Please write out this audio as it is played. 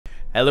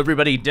Hello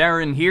everybody,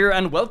 Darren here,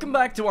 and welcome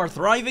back to our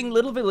thriving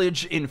little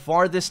village in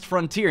Farthest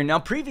Frontier. Now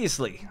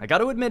previously, I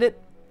gotta admit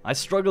it, I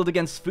struggled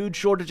against food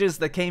shortages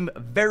that came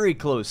very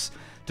close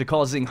to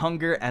causing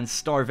hunger and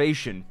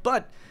starvation,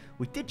 but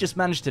we did just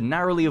manage to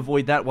narrowly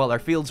avoid that while our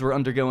fields were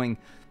undergoing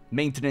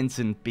maintenance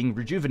and being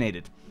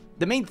rejuvenated.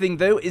 The main thing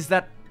though is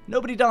that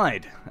nobody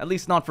died, at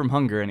least not from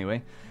hunger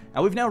anyway.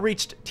 And we've now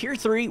reached Tier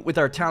 3 with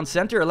our town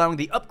center, allowing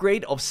the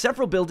upgrade of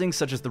several buildings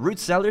such as the root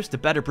cellars to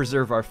better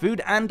preserve our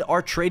food and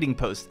our trading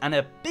post. And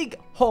a big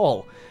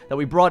haul that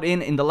we brought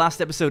in the last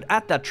episode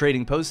at that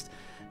trading post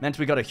meant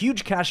we got a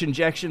huge cash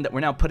injection that we're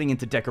now putting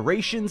into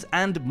decorations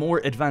and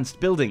more advanced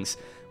buildings,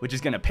 which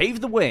is going to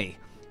pave the way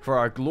for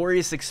our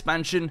glorious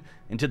expansion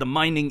into the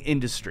mining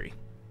industry.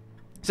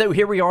 So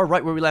here we are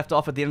right where we left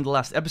off at the end of the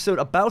last episode.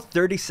 About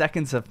 30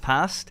 seconds have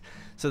passed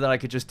so that I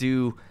could just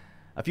do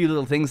a few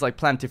little things like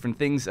plant different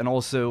things and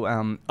also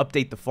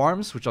update the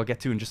farms, which I'll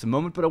get to in just a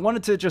moment. But I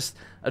wanted to just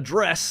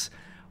address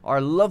our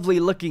lovely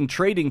looking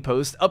trading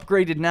post,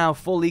 upgraded now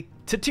fully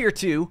to Tier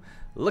 2,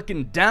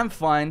 looking damn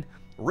fine,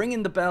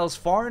 ringing the bells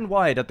far and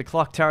wide at the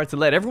clock tower to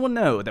let everyone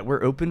know that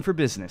we're open for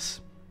business.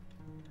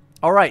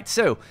 Alright,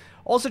 so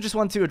also just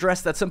want to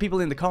address that some people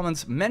in the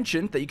comments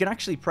mentioned that you can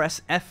actually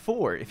press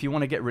F4 if you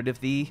want to get rid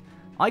of the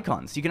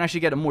icons. You can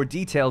actually get a more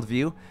detailed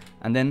view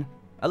and then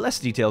a less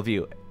detailed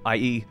view,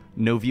 i.e.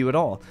 no view at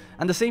all.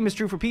 And the same is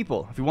true for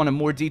people. If we want a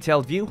more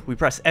detailed view, we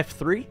press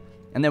F3,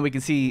 and then we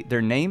can see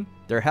their name,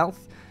 their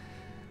health,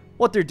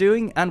 what they're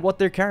doing, and what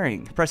they're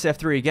carrying. Press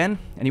F3 again,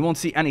 and you won't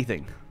see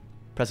anything.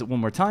 Press it one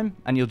more time,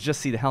 and you'll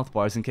just see the health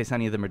bars in case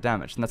any of them are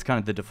damaged, and that's kind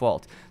of the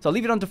default. So I'll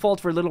leave it on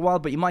default for a little while,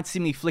 but you might see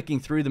me flicking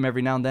through them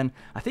every now and then.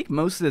 I think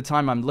most of the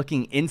time I'm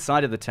looking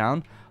inside of the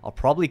town. I'll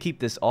probably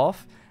keep this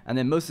off. And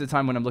then most of the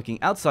time when I'm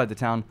looking outside the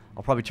town,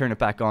 I'll probably turn it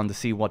back on to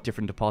see what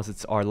different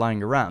deposits are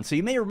lying around. So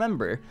you may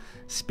remember,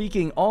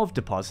 speaking of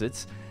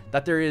deposits,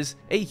 that there is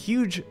a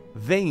huge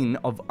vein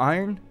of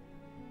iron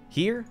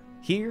here,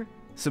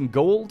 some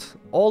gold,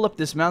 all up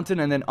this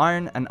mountain, and then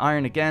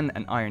iron again,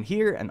 and iron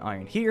here, and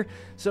iron here.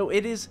 So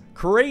it is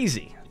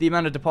crazy, the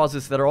amount of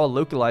deposits that are all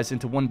localized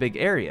into one big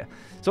area.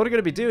 So what I'm going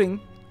to be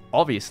doing,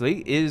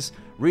 obviously, is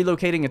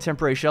relocating a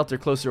temporary shelter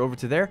closer over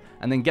to there,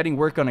 and then getting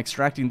work on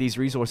extracting these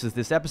resources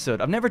this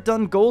episode. I've never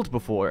done gold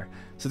before,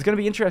 so it's going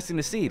to be interesting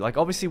to see. Like,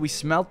 obviously, we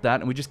smelt that,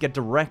 and we just get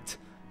direct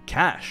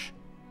cash,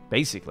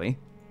 basically,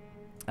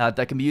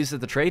 that can be used as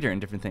the trader and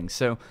different things.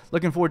 So,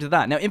 looking forward to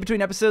that. Now, in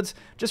between episodes,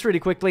 just really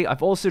quickly,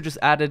 I've also just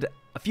added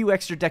a few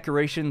extra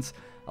decorations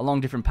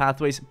along different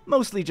pathways,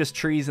 mostly just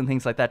trees and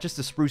things like that, just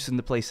to sprucing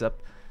the place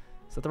up.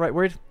 Is that the right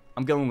word?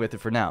 I'm going with it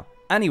for now.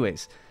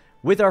 Anyways,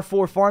 with our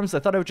 4 farms, I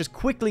thought I would just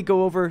quickly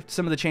go over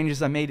some of the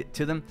changes I made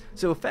to them.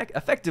 So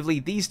effectively,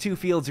 these 2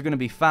 fields are going to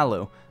be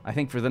fallow, I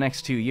think, for the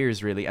next 2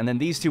 years, really. And then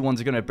these 2 ones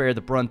are going to bear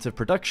the brunt of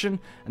production,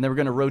 and then we're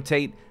going to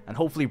rotate and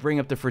hopefully bring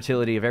up the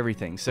fertility of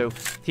everything. So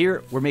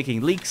here, we're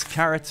making leeks,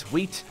 carrots,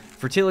 wheat.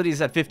 Fertility is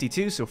at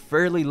 52, so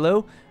fairly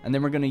low. And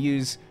then we're going to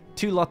use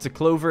 2 lots of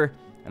clover,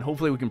 and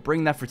hopefully we can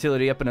bring that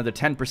fertility up another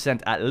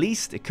 10% at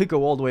least. It could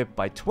go all the way up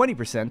by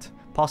 20%,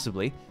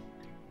 possibly,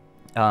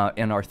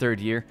 in our 3rd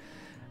year.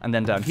 And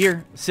then down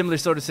here, similar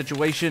sort of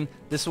situation.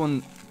 This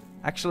one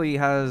actually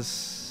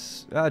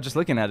has, just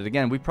looking at it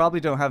again, we probably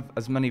don't have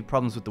as many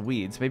problems with the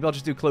weeds. Maybe I'll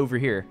just do clover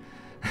here.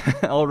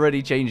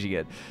 Already changing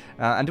it.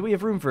 And do we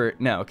have room for,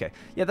 no, okay.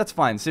 Yeah, that's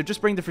fine. So just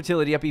bring the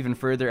fertility up even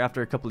further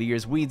after a couple of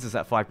years. Weeds is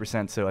at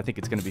 5%, so I think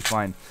it's going to be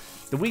fine.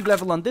 The weed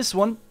level on this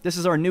one, this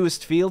is our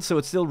newest field, so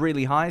it's still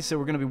really high. So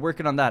we're going to be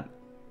working on that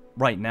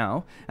right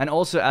now. And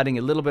also adding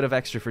a little bit of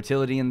extra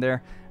fertility in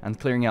there and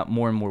clearing out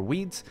more and more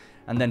weeds.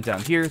 And then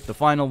down here, the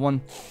final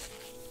one.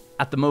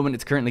 At the moment,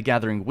 it's currently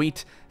gathering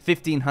wheat.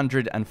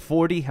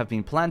 1,540 have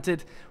been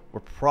planted.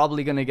 We're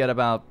probably going to get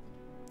about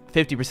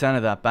 50%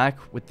 of that back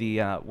with the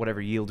whatever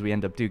yield we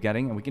end up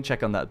getting. And we can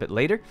check on that a bit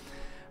later.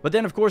 But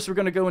then, of course, we're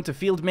going to go into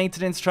field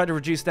maintenance, try to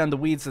reduce down the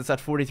weeds. That's at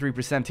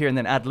 43% here, and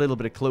then add a little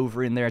bit of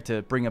clover in there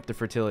to bring up the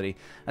fertility.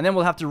 And then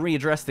we'll have to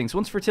readdress things.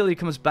 Once fertility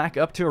comes back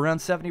up to around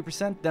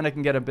 70%, then I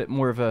can get a bit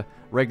more of a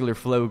regular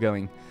flow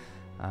going.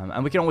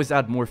 And we can always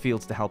add more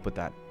fields to help with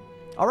that.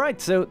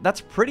 Alright, so that's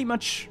pretty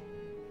much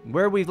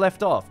where we've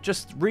left off.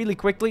 Just really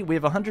quickly, we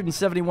have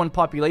 171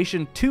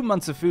 population, 2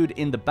 months of food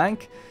in the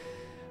bank.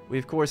 We,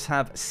 of course,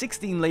 have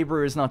 16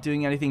 laborers not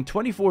doing anything,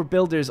 24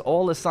 builders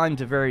all assigned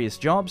to various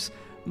jobs,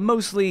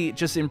 mostly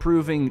just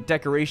improving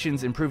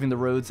decorations, improving the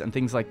roads, and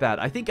things like that.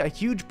 I think a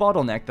huge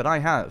bottleneck that I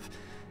have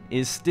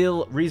is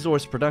still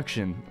resource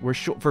production. We're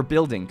short for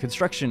building,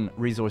 construction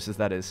resources,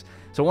 that is.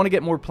 So I want to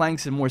get more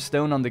planks and more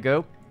stone on the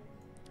go.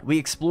 We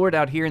explored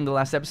out here in the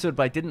last episode,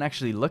 but I didn't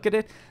actually look at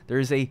it. There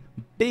is a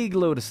big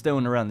load of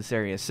stone around this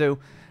area. So,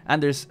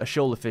 and there's a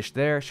shoal of fish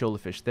there, and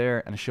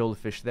a shoal of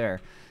fish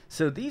there.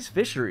 So these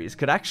fisheries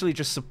could actually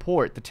just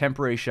support the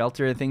temporary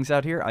shelter and things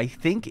out here. I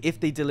think if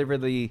they deliver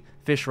the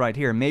fish right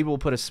here, maybe we'll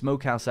put a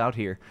smokehouse out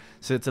here.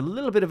 So it's a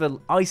little bit of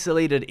an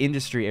isolated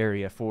industry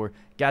area for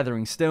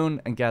gathering stone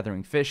and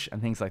gathering fish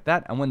and things like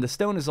that. And when the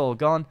stone is all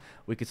gone,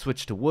 we could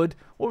switch to wood,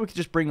 or we could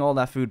just bring all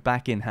that food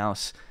back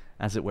in-house,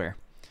 as it were.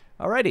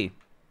 Alrighty.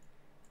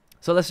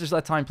 So let's just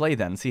let time play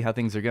then, see how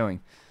things are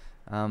going.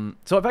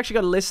 So I've actually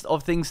got a list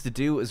of things to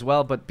do as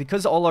well, but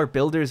because all our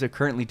builders are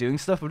currently doing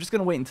stuff, we're just going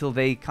to wait until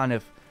they kind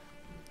of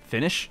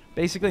finish,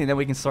 basically, and then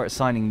we can start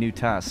assigning new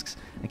tasks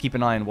and keep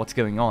an eye on what's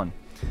going on.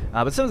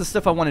 But some of the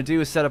stuff I want to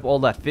do is set up all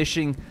that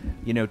fishing,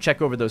 you know,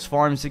 check over those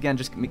farms again,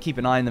 just keep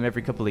an eye on them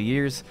every couple of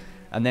years,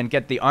 and then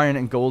get the iron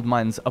and gold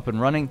mines up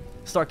and running,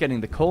 start getting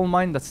the coal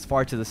mine that's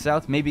far to the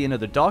south, maybe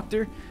another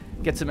doctor,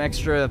 get some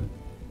extra,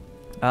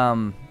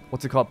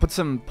 what's it called, put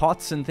some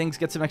pots and things,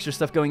 get some extra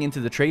stuff going into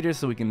the traders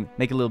so we can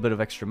make a little bit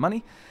of extra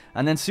money,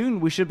 and then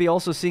soon we should be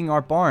also seeing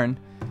our barn.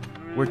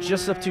 We're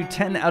just up to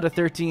 10 out of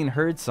 13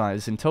 herd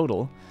size in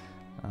total.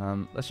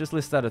 Let's just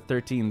list that at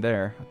 13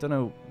 there. I don't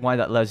know why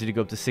that allows you to go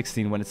up to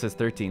 16 when it says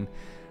 13.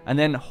 And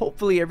then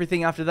hopefully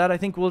everything after that, I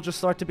think will just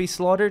start to be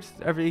slaughtered.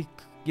 Every,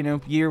 you know,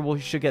 year we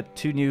should get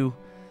 2 new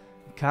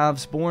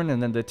calves born,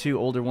 and then the 2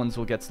 older ones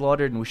will get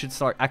slaughtered, and we should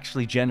start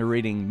actually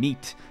generating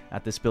meat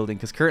at this building,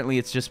 because currently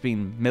it's just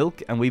been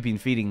milk and we've been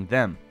feeding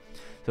them.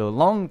 So a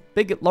long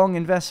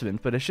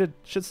investment, but it should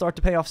start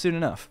to pay off soon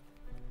enough.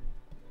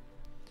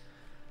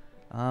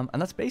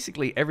 And that's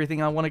basically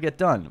everything I want to get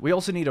done. We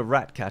also need a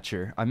rat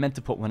catcher. I meant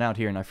to put one out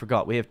here and I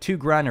forgot. We have 2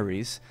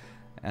 granaries,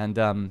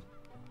 and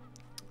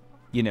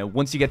you know,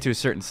 once you get to a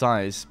certain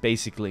size,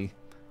 basically,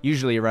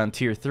 usually around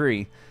tier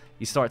 3,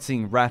 you start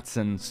seeing rats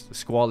and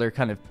squalor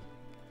kind of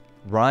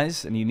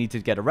rise, and you need to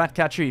get a rat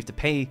catcher. You have to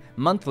pay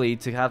monthly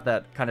to have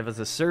that kind of as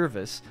a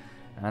service,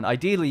 and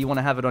ideally you want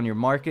to have it on your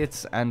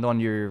markets and on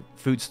your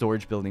food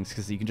storage buildings,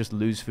 because you can just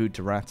lose food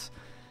to rats,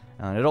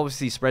 and it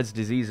obviously spreads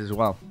disease as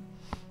well.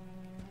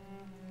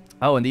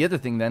 Oh, and the other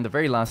thing then, the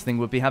very last thing,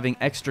 would be having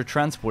extra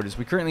transporters.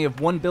 We currently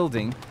have 1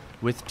 building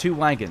with 2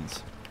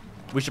 wagons.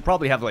 We should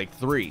probably have like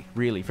 3,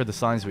 really, for the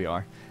size we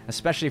are,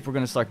 especially if we're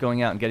going to start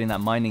going out and getting that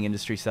mining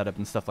industry set up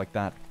and stuff like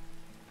that.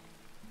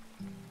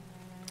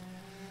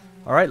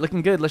 Alright,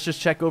 looking good. Let's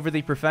just check over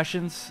the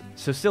professions.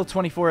 So still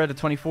 24 out of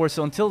 24.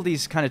 So until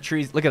these kind of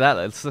trees... Look at that.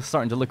 It's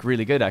starting to look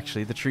really good,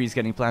 actually. The trees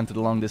getting planted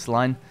along this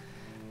line.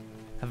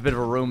 Have a bit of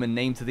a Roman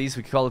name to these.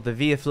 We could call it the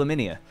Via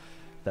Flaminia.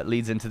 That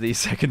leads into the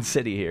second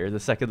city here. The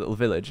second little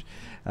village.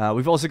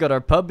 We've also got our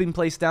pub being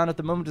placed down at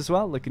the moment as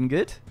well. Looking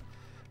good.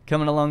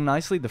 Coming along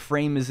nicely. The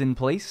frame is in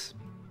place.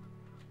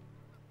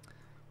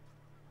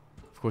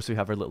 Of course, we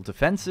have our little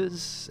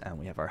defenses. And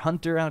we have our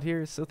hunter out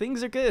here. So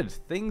things are good.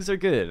 Things are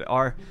good.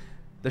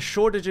 The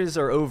shortages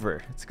are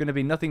over. It's going to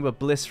be nothing but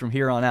bliss from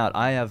here on out.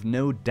 I have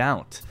no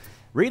doubt.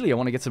 Really, I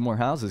want to get some more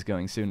houses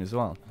going soon as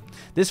well.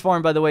 This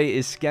farm, by the way,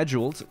 is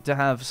scheduled to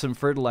have some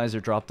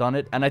fertilizer dropped on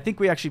it. And I think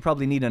we actually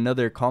probably need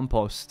another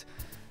compost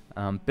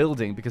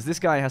building, because this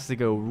guy has to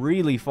go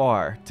really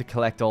far to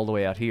collect all the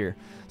way out here.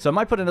 So I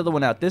might put another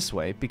one out this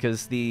way,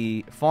 because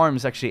the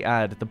farms actually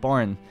the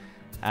barn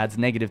adds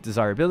negative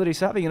desirability.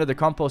 So having another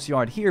compost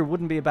yard here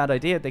wouldn't be a bad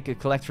idea. They could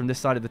collect from this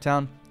side of the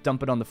town,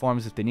 dump it on the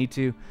farms if they need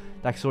to,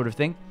 that sort of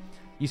thing.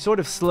 You sort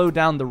of slow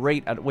down the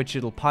rate at which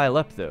it'll pile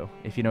up, though,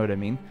 if you know what I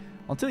mean.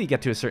 Until you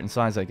get to a certain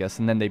size, I guess,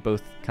 and then they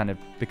both kind of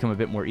become a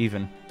bit more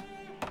even.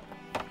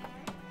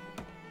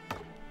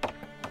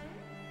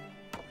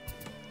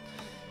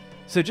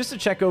 So just to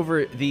check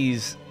over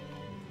these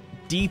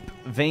deep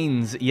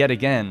veins yet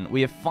again,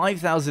 we have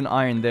 5,000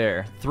 iron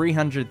there,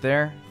 300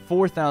 there,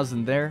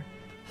 4,000 there,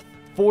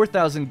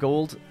 4,000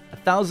 gold,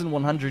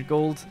 1,100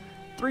 gold,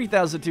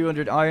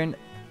 3,200 iron,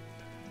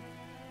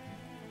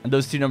 and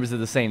those 2 numbers are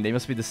the same. They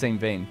must be the same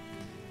vein.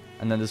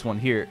 And then there's one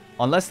here,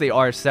 unless they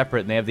are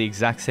separate and they have the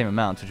exact same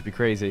amount, which would be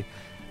crazy.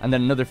 And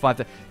then another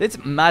 5,000.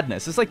 It's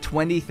madness. It's like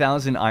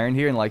 20,000 iron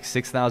here and like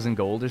 6,000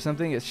 gold or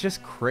something. It's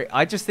just crazy.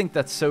 I just think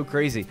that's so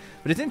crazy.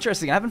 But it's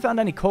interesting. I haven't found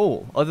any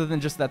coal other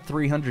than just that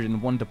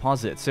 301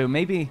 deposit. So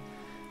maybe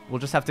we'll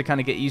just have to kind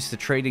of get used to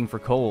trading for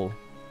coal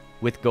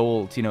with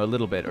gold, you know, a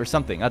little bit or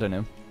something. I don't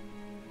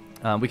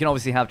know. We can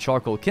obviously have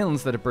charcoal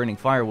kilns that are burning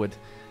firewood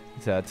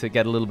to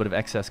get a little bit of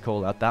excess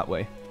coal out that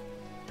way.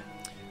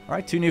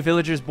 Alright, 2 new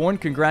villagers born.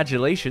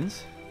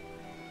 Congratulations.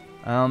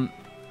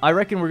 I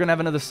reckon we're going to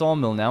have another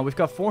sawmill now. We've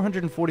got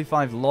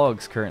 445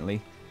 logs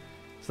currently.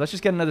 So let's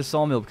just get another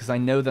sawmill, because I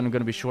know that I'm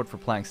going to be short for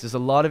planks. There's a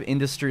lot of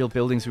industrial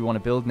buildings we want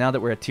to build now that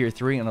we're at tier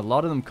 3, and a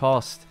lot of them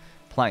cost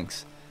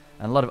planks.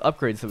 And a lot of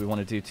upgrades that we want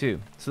to do too.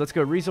 So let's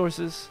go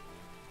resources.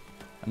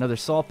 Another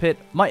saw pit.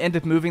 Might end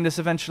up moving this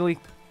eventually.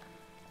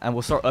 And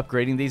we'll start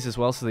upgrading these as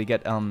well, so they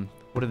get,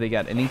 what do they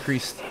get? An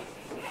increased...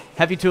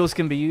 Heavy tools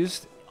can be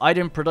used.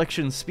 Item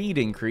production speed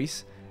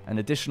increase. And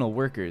additional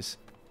workers.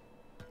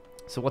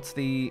 So what's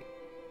the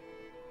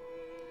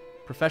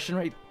profession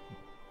rate?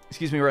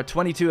 Excuse me, we're at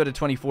 22 out of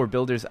 24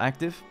 builders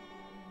active.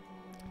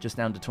 Just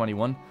down to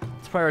 21.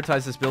 Let's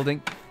prioritize this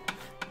building.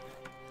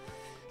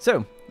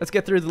 So, let's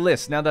get through the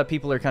list now that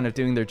people are kind of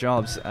doing their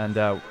jobs and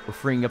we're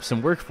freeing up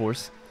some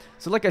workforce.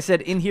 So like I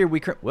said, in here we...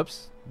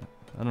 Whoops.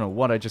 I don't know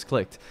what I just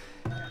clicked.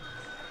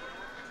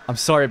 I'm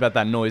sorry about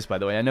that noise, by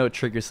the way. I know it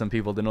triggers some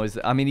people, the noise.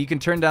 I mean, you can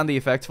turn down the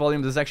effect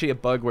volume. There's actually a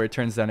bug where it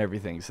turns down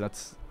everything, so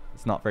it's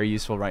not very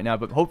useful right now.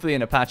 But hopefully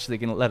in a patch they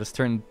can let us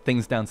turn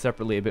things down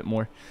separately a bit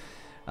more.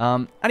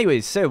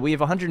 Anyways, so we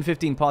have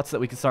 115 pots that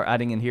we can start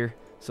adding in here.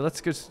 So let's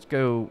just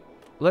go...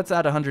 Let's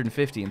add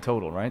 150 in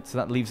total, right? So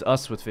that leaves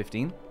us with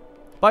 15.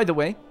 By the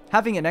way,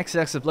 having an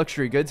excess of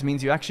luxury goods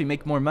means you actually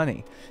make more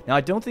money. Now,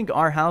 I don't think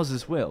our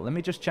houses will. Let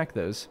me just check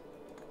those.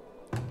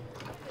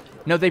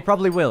 No, they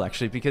probably will,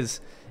 actually,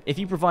 because if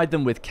you provide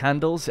them with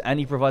candles and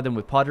you provide them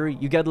with pottery,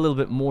 you get a little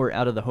bit more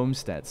out of the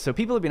homestead. So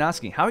people have been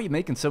asking, how are you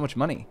making so much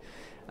money?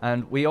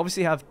 And we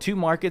obviously have 2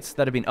 markets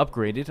that have been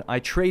upgraded. I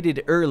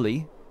traded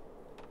early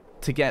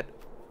to get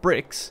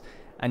bricks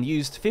and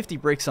used 50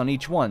 bricks on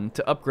each one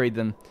to upgrade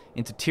them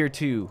into tier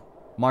 2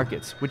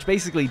 markets, which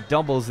basically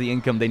doubles the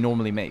income they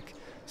normally make.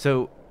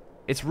 So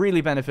it's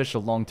really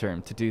beneficial long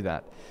term to do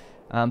that.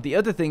 The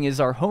other thing is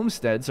our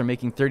homesteads are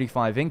making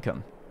 35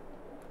 income.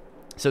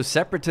 So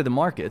separate to the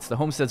markets, the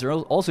homesteads are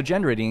also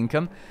generating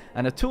income,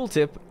 and a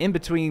tooltip in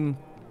between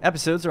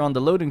episodes or on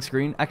the loading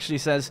screen actually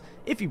says,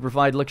 if you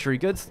provide luxury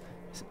goods,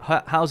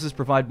 houses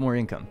provide more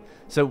income.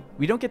 So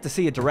we don't get to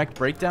see a direct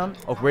breakdown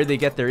of where they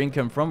get their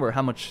income from or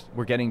how much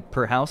we're getting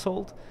per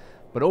household,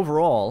 but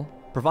overall,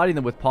 providing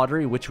them with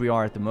pottery, which we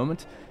are at the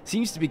moment,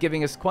 seems to be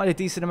giving us quite a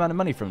decent amount of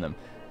money from them.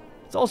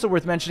 It's also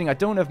worth mentioning I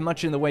don't have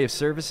much in the way of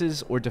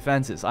services or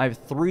defenses. I have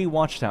 3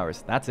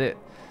 watchtowers, that's it.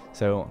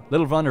 So, a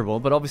little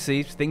vulnerable, but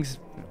obviously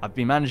I've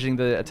been managing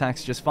the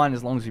attacks just fine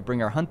as long as we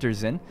bring our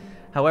hunters in.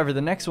 However,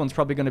 the next one's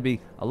probably going to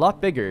be a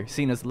lot bigger,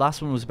 seeing as the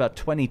last one was about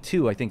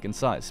 22, I think, in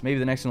size. Maybe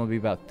the next one will be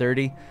about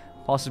 30,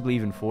 possibly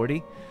even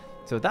 40.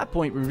 So at that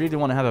point, we really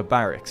want to have a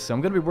barracks. So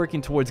I'm going to be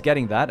working towards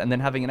getting that, and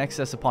then having an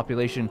excess of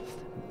population,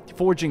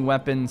 forging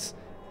weapons,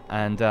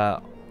 and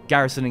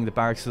garrisoning the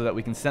barracks so that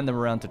we can send them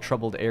around to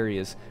troubled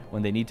areas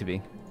when they need to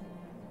be.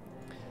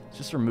 Let's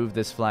just remove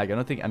this flag. I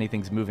don't think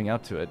anything's moving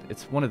out to it.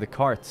 It's one of the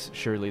carts,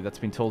 surely, that's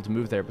been told to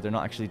move there, but they're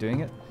not actually doing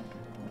it.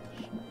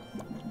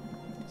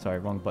 Sorry,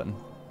 wrong button.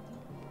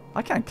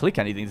 I can't click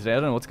anything today. I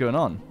don't know what's going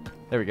on.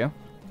 There we go.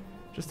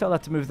 Just tell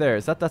that to move there.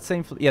 Is that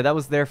same flag? Yeah, that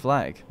was their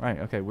flag. Right,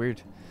 okay,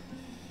 weird.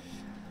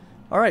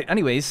 Alright,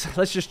 anyways,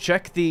 let's just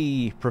check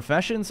the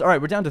professions.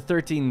 Alright, we're down to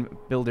 13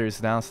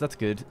 builders now, so that's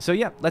good. So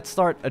yeah, let's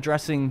start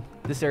addressing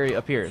this area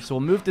up here. So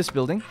we'll move this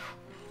building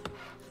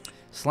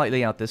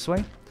slightly out this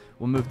way.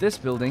 We'll move this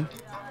building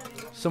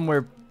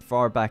somewhere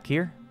far back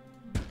here.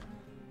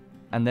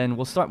 And then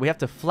we'll start... We have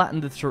to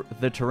flatten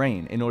the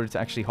terrain in order to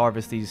actually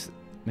harvest these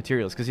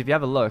materials. Because if you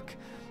have a look,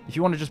 if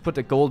you want to just put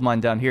the gold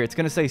mine down here, it's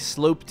going to say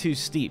slope too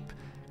steep.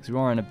 Because we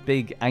are on a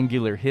big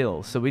angular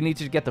hill. So we need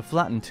to get the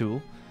flatten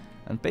tool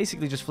and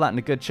basically just flatten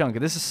a good chunk.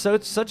 And this is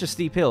such a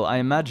steep hill, I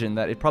imagine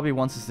that it probably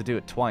wants us to do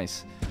it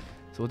twice.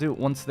 So we'll do it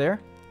once there.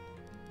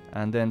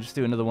 And then just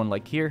do another one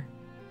like here.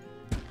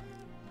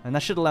 And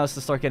that should allow us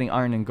to start getting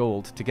iron and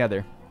gold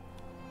together.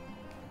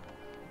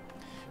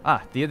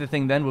 Ah, the other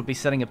thing then would be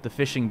setting up the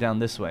fishing down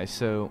this way.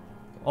 So,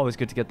 always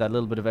good to get that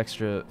little bit of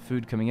extra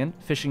food coming in.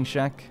 Fishing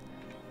shack.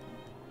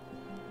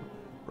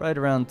 Right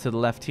around to the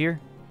left here.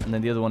 And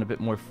then the other one a bit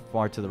more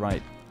far to the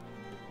right.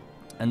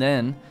 And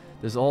then,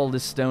 there's all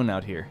this stone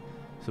out here.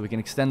 So we can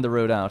extend the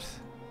road out.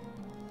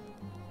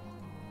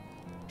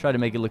 Try to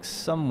make it look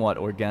somewhat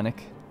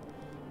organic.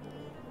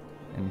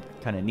 And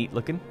kind of neat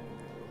looking.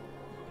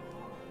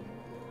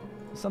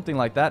 Something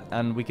like that,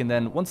 and we can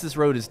then, once this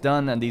road is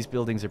done and these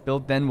buildings are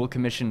built, then we'll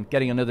commission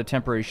getting another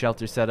temporary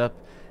shelter set up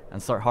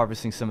and start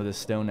harvesting some of this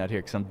stone out here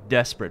because I'm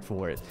desperate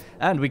for it.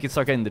 And we can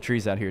start getting the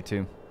trees out here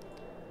too.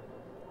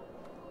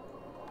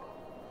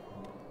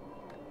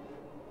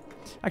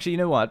 Actually, you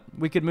know what?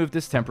 We could move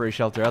this temporary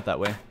shelter out that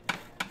way.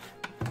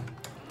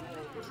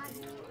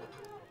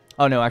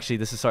 Oh no, actually,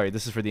 this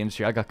is for the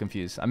industry. I got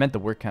confused. I meant the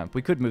work camp.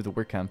 We could move the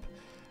work camp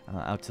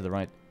out to the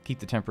right. Keep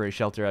the temporary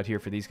shelter out here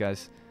for these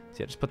guys. So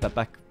yeah, just put that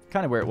back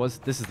kind of where it was.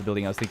 This is the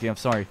building I was thinking of,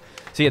 sorry.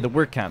 So yeah, the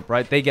work camp,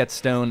 right? They get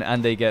stone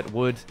and they get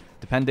wood,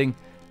 depending.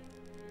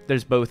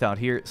 There's both out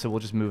here, so we'll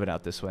just move it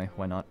out this way.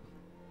 Why not?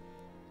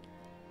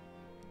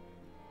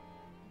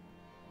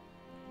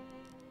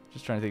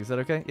 Just trying to think, is that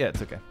okay? Yeah,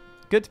 it's okay.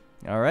 Good.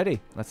 Alrighty,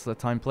 let's let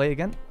time play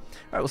again.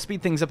 Alright, we'll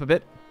speed things up a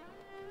bit.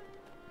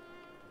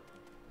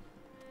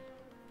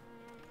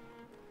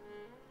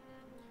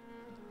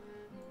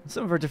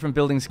 Some of our different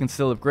buildings can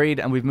still upgrade,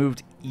 and we've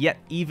moved yet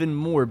even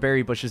more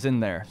berry bushes in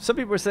there. Some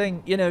people are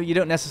saying, you know, you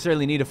don't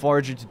necessarily need a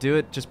forager to do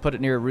it. Just put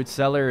it near a root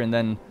cellar and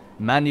then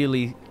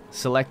manually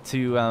select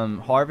to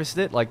harvest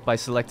it, like by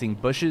selecting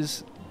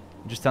bushes.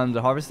 Just tell them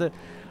to harvest it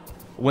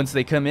once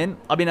they come in.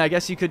 I mean, I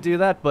guess you could do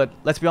that, but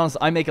let's be honest,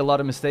 I make a lot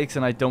of mistakes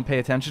and I don't pay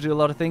attention to a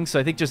lot of things. So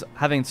I think just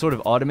having sort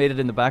of automated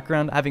in the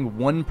background, having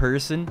one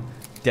person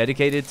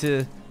dedicated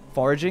to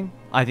foraging,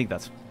 I think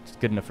that's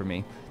good enough for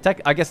me.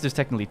 I guess there's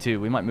technically 2.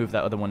 We might move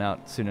that other one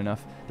out soon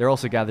enough. They're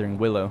also gathering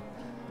willow,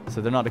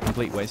 so they're not a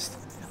complete waste.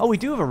 Oh, we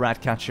do have a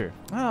rat catcher.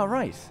 Oh,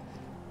 right.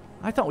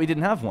 I thought we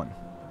didn't have one.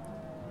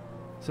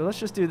 So let's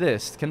just do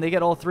this. Can they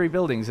get all 3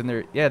 buildings in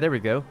there? Yeah, there we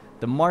go.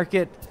 The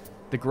market,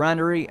 the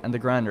granary, and the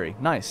granary.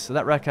 Nice. So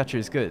that rat catcher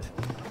is good.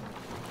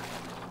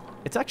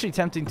 It's actually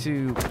tempting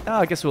to... Oh,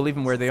 I guess we'll leave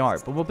them where they are,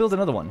 but we'll build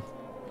another one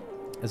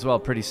as well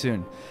pretty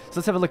soon. So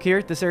let's have a look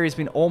here. This area's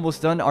been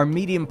almost done. Our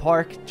medium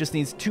park just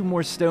needs 2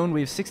 more stone. We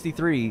have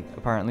 63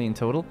 apparently in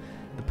total.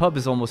 The pub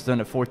is almost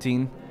done at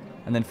 14.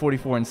 And then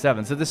 44 and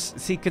 7. So this,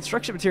 see,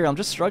 construction material, I'm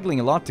just struggling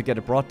a lot to get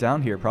it brought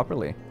down here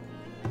properly.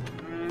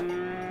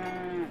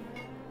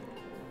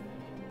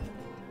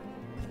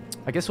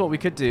 I guess what we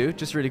could do,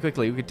 just really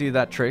quickly, we could do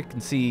that trick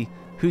and see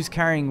who's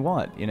carrying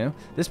what, you know?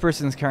 This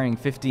person's carrying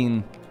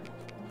 15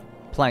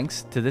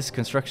 planks to this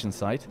construction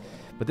site,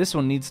 but this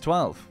one needs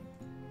 12.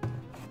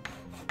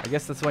 I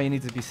guess that's why you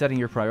need to be setting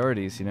your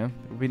priorities, you know?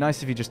 It would be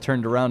nice if you just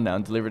turned around now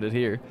and delivered it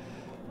here.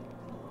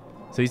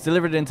 So he's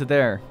delivered it into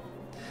there.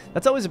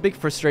 That's always a big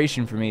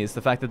frustration for me, is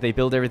the fact that they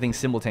build everything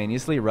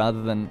simultaneously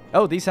rather than...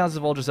 Oh, these houses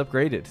have all just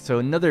upgraded. So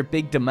another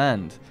big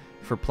demand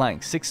for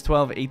planks. 6,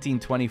 12, 18,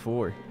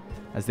 24.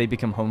 As they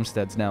become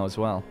homesteads now as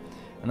well.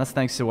 And that's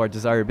thanks to our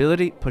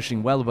desirability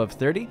pushing well above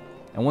 30.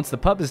 And once the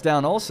pub is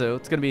down also,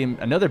 it's going to be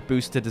another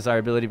boost to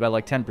desirability by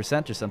like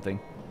 10% or something.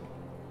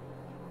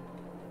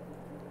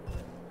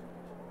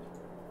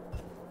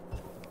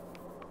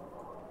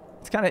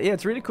 It's kind of, yeah,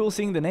 it's really cool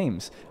seeing the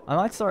names. I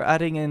might start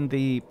adding in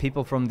the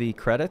people from the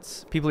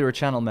credits, people who are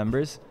channel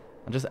members,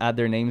 and just add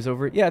their names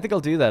over. Yeah, I think I'll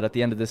do that at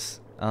the end of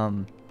this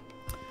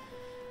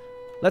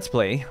Let's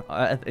Play.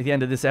 At the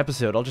end of this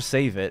episode, I'll just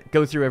save it,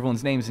 go through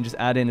everyone's names, and just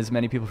add in as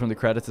many people from the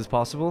credits as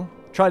possible.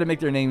 Try to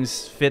make their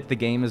names fit the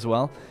game as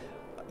well.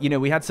 You know,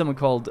 we had someone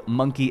called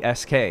Monkey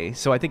SK,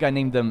 so I think I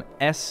named them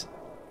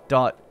S.K.Monkey.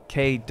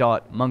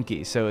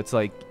 So it's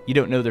like, you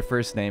don't know their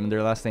first name, and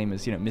their last name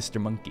is, you know, Mr.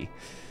 Monkey.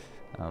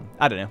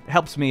 I don't know. It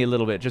helps me a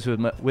little bit, just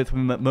with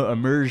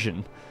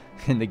immersion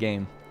in the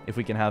game. If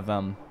we can have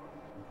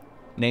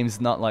names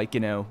not like, you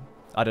know,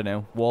 I don't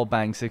know,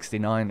 Wallbang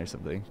 69 or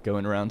something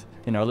going around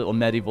in our little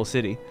medieval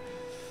city.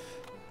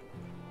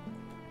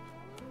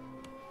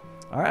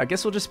 Alright, I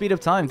guess we'll just speed up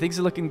time. Things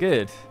are looking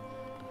good.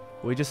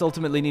 We just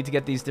ultimately need to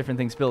get these different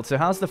things built. So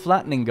how's the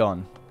flattening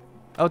gone?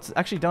 Oh, it's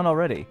actually done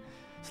already.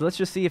 So let's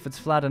just see if it's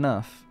flat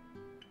enough.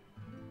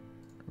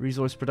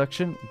 Resource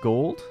production,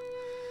 gold.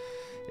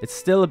 It's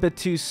still a bit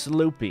too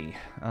slopey.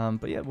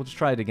 But yeah, we'll just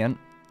try it again.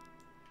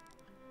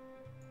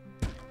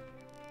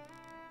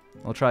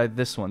 I'll try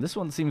this one. This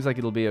one seems like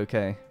it'll be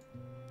okay.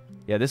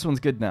 Yeah, this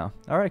one's good now.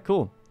 Alright,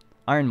 cool.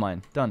 Iron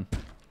mine. Done.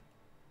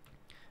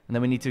 And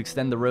then we need to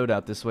extend the road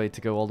out this way to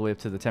go all the way up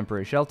to the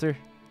temporary shelter.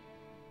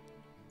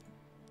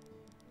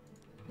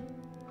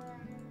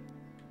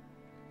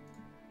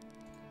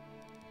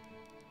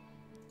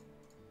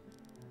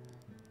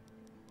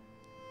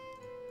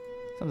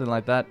 Something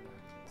like that.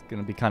 It's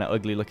going to be kind of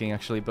ugly looking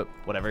actually, but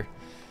whatever.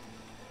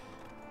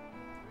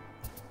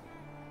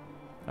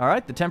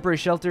 Alright, the temporary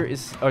shelter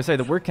is... Oh, sorry,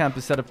 the work camp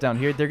is set up down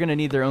here. They're going to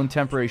need their own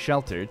temporary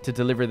shelter to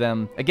deliver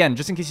them... Again,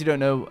 just in case you don't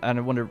know, and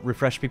I want to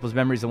refresh people's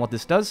memories on what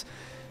this does.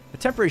 A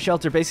temporary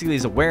shelter basically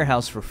is a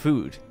warehouse for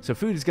food. So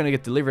food is going to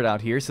get delivered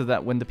out here so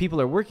that when the people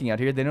are working out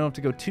here, they don't have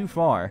to go too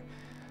far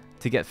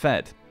to get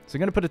fed. So I'm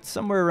going to put it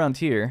somewhere around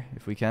here,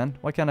 if we can.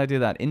 Why can't I do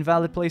that?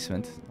 Invalid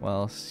placement.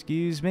 Well,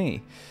 excuse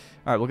me.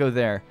 Alright, we'll go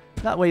there.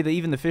 That way,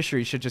 even the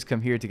fisheries should just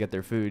come here to get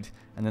their food.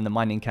 And then the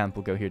mining camp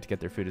will go here to get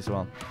their food as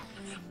well.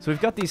 So we've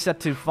got these set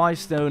to 5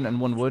 stone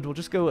and 1 wood. We'll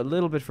just go a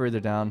little bit further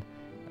down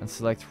and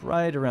select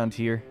right around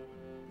here.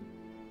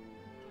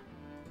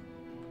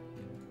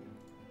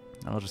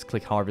 And I'll just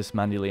click harvest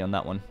manually on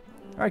that one.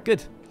 Alright,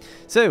 good.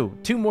 So,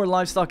 2 more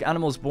livestock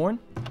animals born.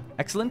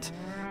 Excellent.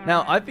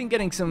 Now, I've been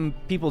getting some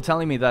people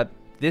telling me that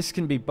this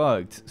can be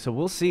bugged. So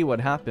we'll see what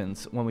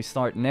happens when we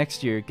start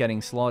next year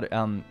getting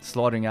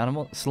slaughtering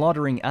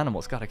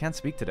animals. God, I can't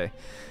speak today.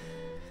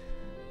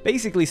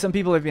 Basically, some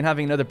people have been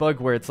having another bug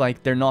where it's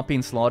like they're not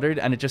being slaughtered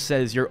and it just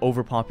says you're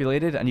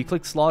overpopulated, and you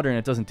click slaughter and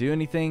it doesn't do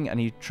anything,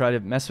 and you try to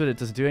mess with it, it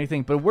doesn't do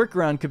anything. But a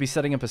workaround could be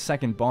setting up a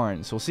second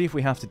barn, so we'll see if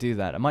we have to do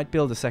that. I might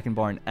build a second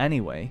barn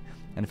anyway,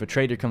 and if a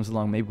trader comes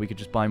along, maybe we could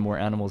just buy more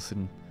animals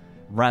and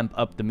ramp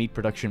up the meat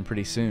production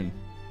pretty soon.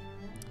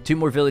 2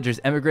 more villagers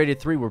emigrated,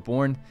 3 were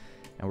born,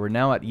 and we're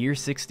now at year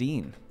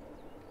 16.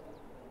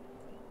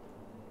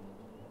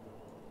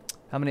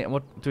 How many,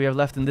 what do we have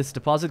left in this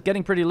deposit?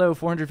 Getting pretty low,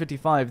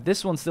 455.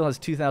 This one still has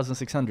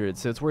 2,600,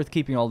 so it's worth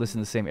keeping all this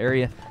in the same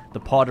area. The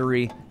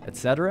pottery,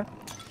 etc.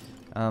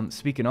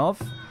 Speaking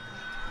of,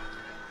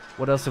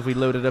 what else have we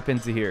loaded up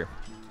into here?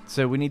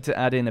 So we need to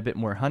add in a bit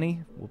more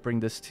honey. We'll bring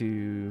this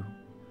to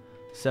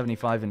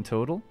 75 in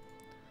total.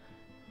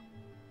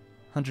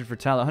 100 for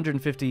tallow,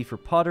 150 for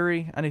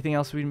pottery. Anything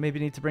else we maybe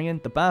need to bring in?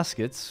 The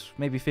baskets,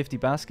 maybe 50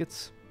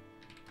 baskets.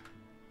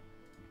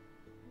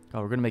 Oh,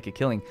 we're going to make a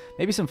killing.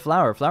 Maybe some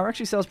flour. Flour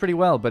actually sells pretty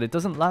well, but it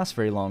doesn't last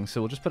very long, so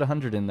we'll just put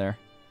 100 in there.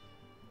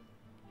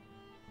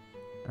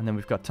 And then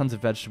we've got tons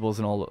of vegetables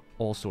and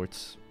all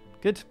sorts.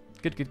 Good,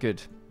 good, good,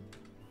 good.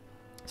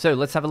 So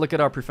let's have a look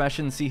at our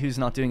profession, see who's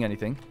not doing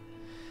anything.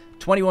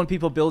 21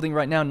 people building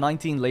right now,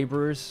 19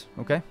 laborers.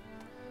 Okay.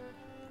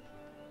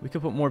 We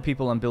could put more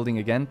people on building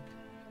again.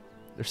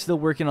 They're still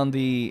working on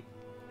the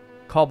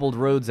cobbled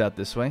roads out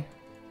this way.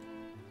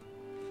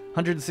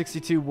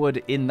 162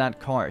 wood in that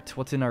cart.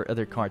 What's in our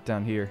other cart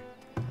down here?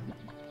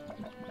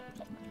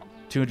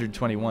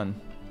 221.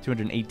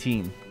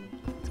 218.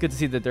 It's good to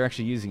see that they're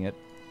actually using it.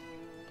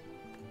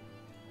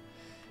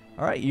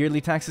 Alright, yearly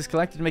taxes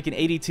collected, making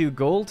 82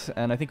 gold,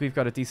 and I think we've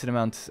got a decent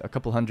amount, a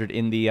couple hundred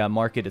in the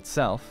market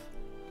itself.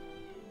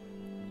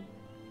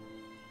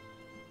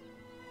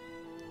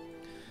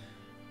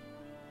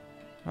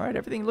 Alright,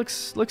 everything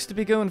looks to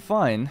be going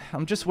fine.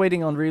 I'm just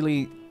waiting on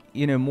really,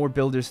 you know, more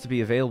builders to be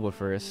available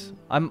for us.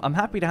 I'm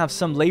happy to have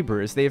some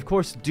laborers. They, of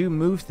course, do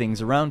move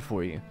things around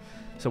for you.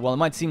 So while it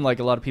might seem like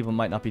a lot of people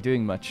might not be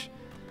doing much,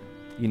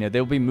 you know,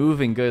 they'll be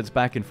moving goods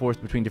back and forth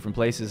between different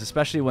places,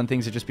 especially when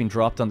things are just being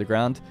dropped on the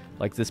ground,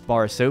 like this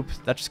bar of soap.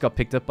 That just got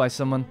picked up by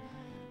someone.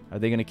 Are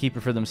they going to keep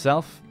it for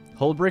themselves?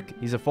 Holbrick,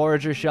 he's a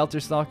forager, shelter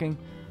stocking.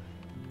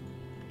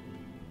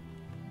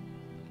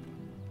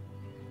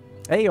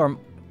 Hey, our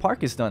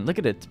park is done. Look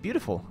at it. It's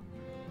beautiful.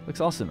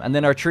 Looks awesome. And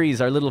then our trees,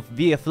 our little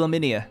Via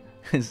Flaminia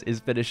is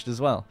finished as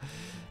well.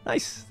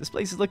 Nice. This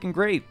place is looking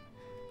great.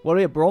 What are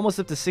we up? We're almost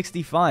up to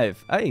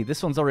 65. Hey,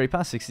 this one's already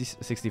past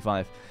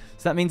 65.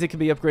 So that means it can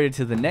be upgraded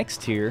to the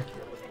next tier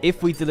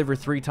if we deliver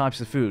 3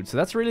 types of food. So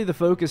that's really the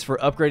focus for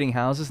upgrading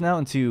houses now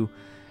into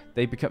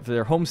they become for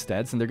their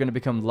homesteads, and they're going to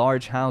become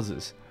large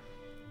houses.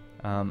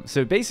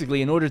 So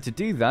basically, in order to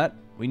do that,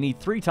 we need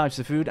 3 types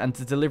of food and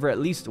to deliver at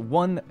least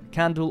 1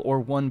 candle or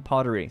 1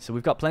 pottery. So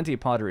we've got plenty of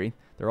pottery.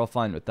 They're all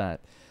fine with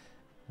that.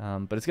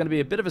 But it's going to be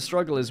a bit of a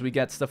struggle as we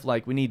get stuff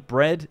like we need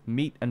bread,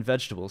 meat, and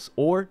vegetables,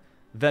 or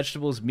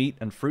vegetables, meat,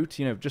 and fruit.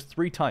 You know, just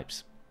 3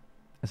 types,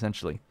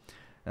 essentially.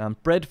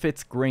 Bread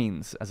fits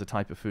grains as a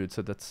type of food,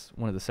 so that's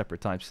one of the separate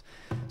types.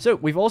 So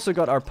we've also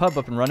got our pub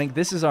up and running.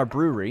 This is our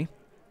brewery.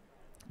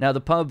 Now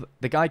the pub,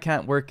 the guy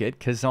can't work it,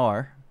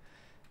 Kazar,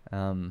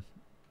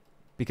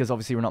 because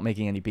obviously we're not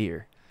making any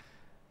beer.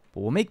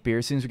 But we'll make beer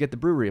as soon as we get the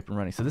brewery up and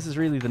running. So this is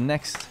really the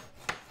next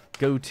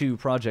go-to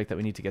project that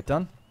we need to get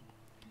done.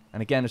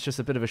 And again, it's just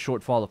a bit of a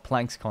shortfall of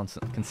planks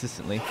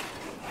consistently.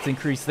 Let's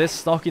increase this,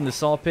 stocking the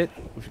saw pit.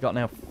 We've got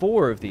now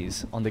 4 of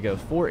these on the go.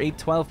 4, 8,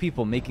 12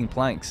 people making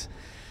planks.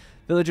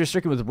 Villagers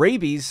stricken with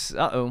rabies.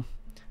 Uh-oh.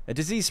 A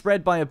disease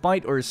spread by a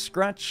bite or a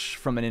scratch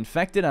from an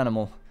infected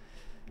animal.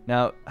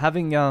 Now,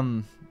 having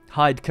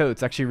hide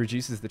coats actually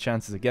reduces the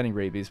chances of getting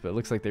rabies, but it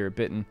looks like they were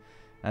bitten.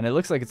 And it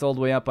looks like it's all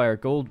the way out by our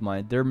gold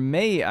mine. There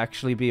may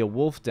actually be a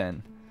wolf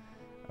den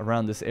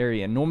around this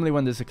area. Normally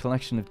when there's a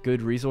collection of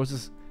good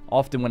resources,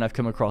 often when I've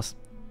come across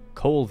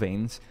coal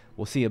veins,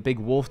 we'll see a big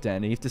wolf den.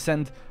 And you have to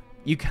send...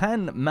 You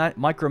can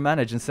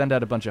micromanage and send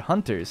out a bunch of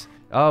hunters.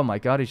 Oh my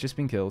god, he's just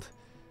been killed.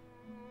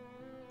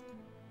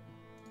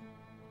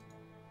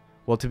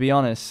 Well, to be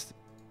honest,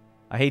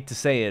 I hate to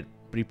say it,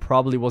 but he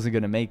probably wasn't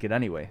going to make it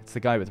anyway. It's the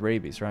guy with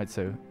rabies, right?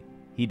 So,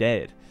 he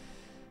died.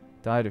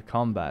 Died of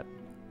combat.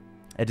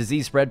 A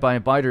disease spread by a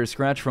bite or a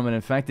scratch from an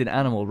infected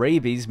animal.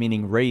 Rabies,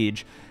 meaning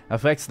rage,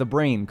 affects the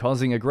brain,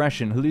 causing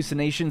aggression,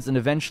 hallucinations, and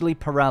eventually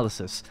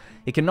paralysis.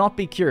 It cannot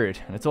be cured,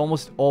 and it's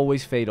almost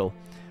always fatal.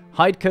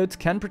 Hide coats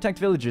can protect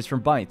villagers from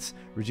bites,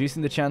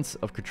 reducing the chance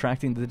of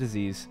contracting the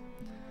disease.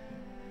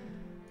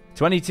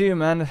 22,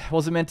 man.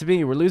 Wasn't meant to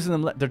be. We're losing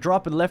them. They're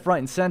dropping left, right,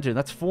 and center.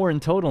 That's 4 in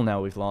total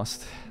now we've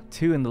lost.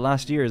 2 in the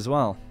last year as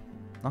well.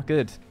 Not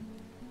good.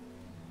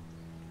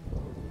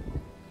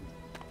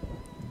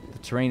 The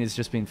terrain is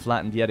just being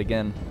flattened yet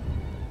again.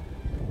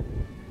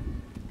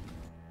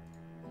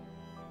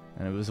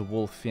 And it was a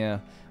wolf, yeah.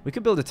 We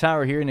could build a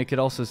tower here and it could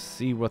also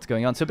see what's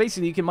going on. So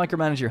basically you can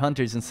micromanage your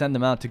hunters and send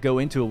them out to go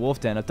into a wolf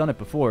den. I've done it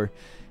before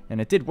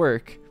and it did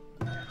work.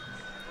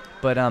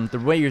 But the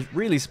way you're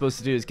really supposed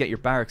to do is get your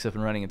barracks up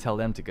and running and tell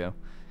them to go.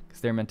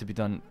 Because they're meant to be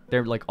done.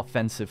 They're like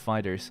offensive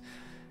fighters.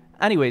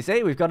 Anyways,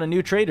 hey, we've got a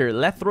new trader.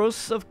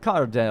 Lethros of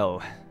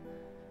Cardel.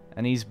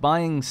 And he's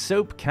buying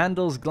soap,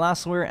 candles,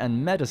 glassware,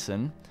 and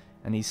medicine.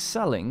 And he's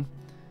selling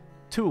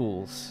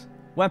tools,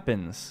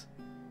 weapons,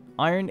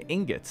 iron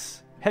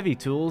ingots, heavy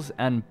tools,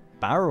 and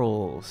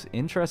barrels.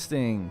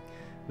 Interesting.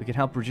 We can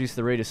help reduce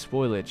the rate of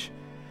spoilage.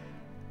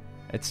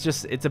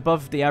 It's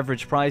above the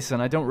average price,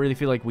 and I don't really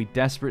feel like we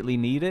desperately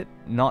need it.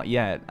 Not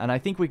yet. And I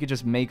think we could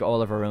just make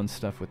all of our own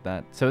stuff with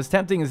that. So as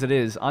tempting as it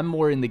is, I'm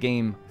more in the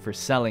game for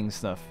selling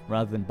stuff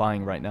rather than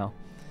buying right now.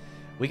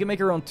 We can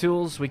make our own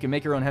tools, we can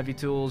make our own heavy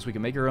tools, we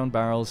can make our own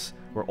barrels.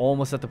 We're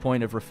almost at the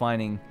point of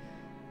refining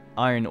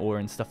iron ore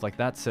and stuff like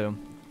that, so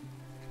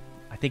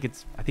I think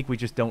we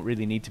just don't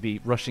really need to be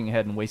rushing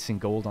ahead and wasting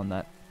gold on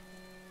that.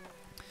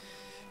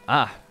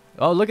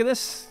 Oh, look at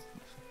this.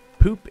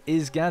 Poop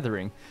is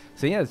gathering.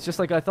 So yeah, it's just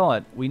like I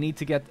thought. We need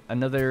to get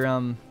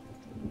another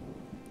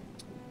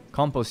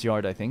compost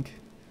yard, I think.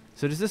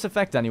 So does this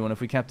affect anyone if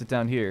we kept it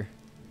down here?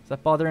 Does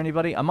that bother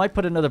anybody? I might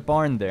put another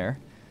barn there.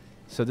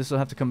 So this will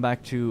have to come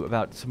back to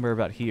somewhere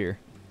about here.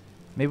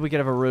 Maybe we could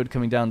have a road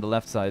coming down the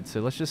left side.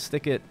 So let's just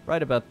stick it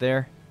right about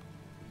there.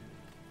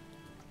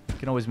 We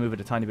can always move it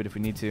a tiny bit if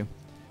we need to.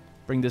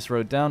 Bring this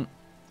road down.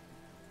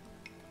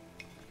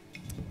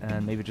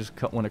 And maybe just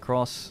cut one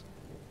across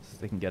so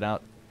they can get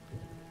out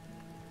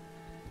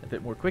a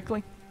bit more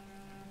quickly.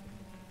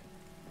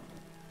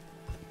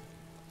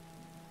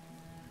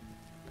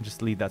 And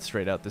just lead that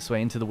straight out this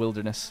way into the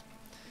wilderness.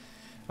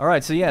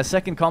 Alright, so yeah,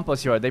 second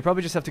compost yard. They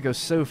probably just have to go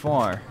so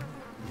far.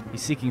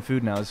 He's seeking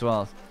food now as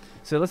well.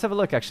 So let's have a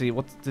look, actually.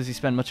 What does he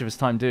spend much of his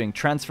time doing?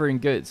 Transferring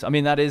goods. I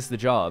mean, that is the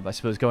job, I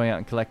suppose, going out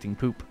and collecting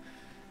poop.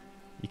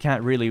 You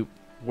can't really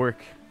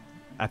work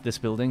at this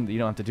building. You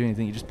don't have to do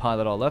anything. You just pile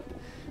it all up.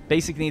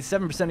 Basic needs,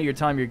 7% of your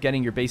time you're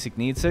getting your basic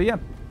needs. So, yeah.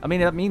 I mean,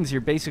 that means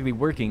you're basically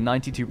working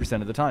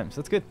 92% of the time.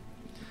 So, that's good.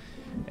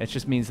 It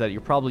just means that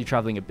you're probably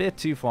traveling a bit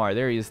too far.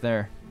 There he is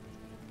there.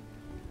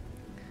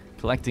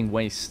 Collecting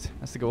waste.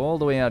 Has to go all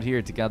the way out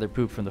here to gather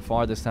poop from the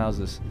farthest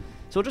houses.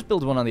 So, we'll just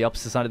build one on the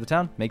opposite side of the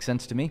town. Makes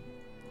sense to me.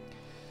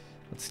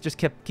 Let's just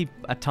keep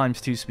at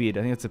 ×2 speed.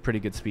 I think that's a pretty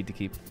good speed to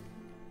keep.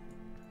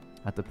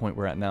 At the point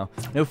we're at now.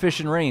 No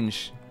fish in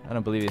range. I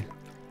don't believe you.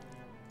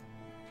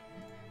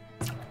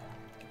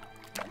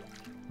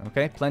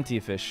 Okay, plenty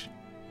of fish.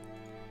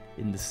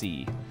 In the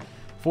sea.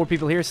 4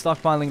 people here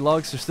stockpiling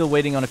logs. They're still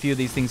waiting on a few of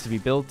these things to be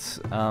built.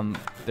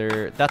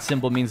 That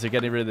symbol means they're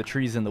getting rid of the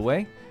trees in the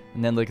way.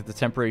 And then look at the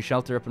temporary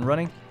shelter up and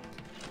running.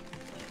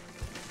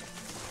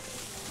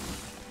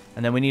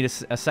 And then we need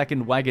a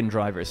second wagon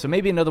driver. So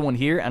maybe another one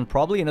here, and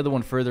probably another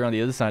one further on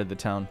the other side of the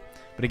town.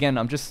 But again,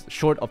 I'm just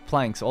short of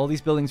planks. All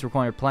these buildings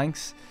require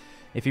planks.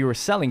 If you were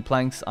selling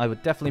planks, I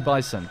would definitely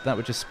buy some. That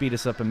would just speed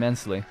us up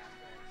immensely.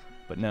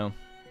 But no.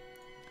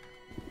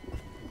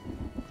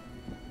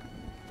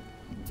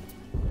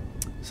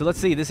 So let's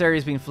see. This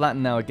area's been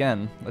flattened now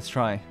again. Let's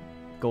try.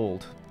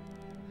 Gold.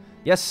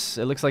 Yes,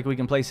 it looks like we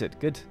can place it.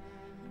 Good.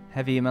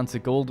 Heavy amounts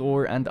of gold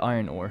ore and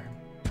iron ore.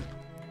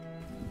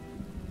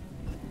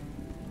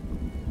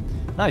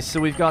 Nice,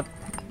 so we've got,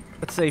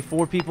 let's say,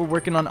 4 people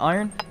working on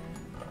iron.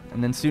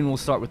 And then soon we'll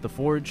start with the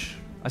forge.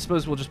 I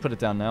suppose we'll just put it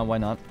down now, why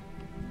not?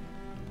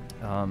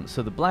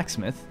 So the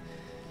blacksmith.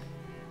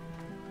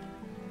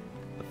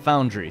 The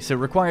foundry. So it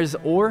requires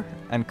ore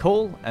and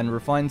coal and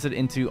refines it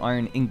into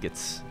iron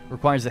ingots.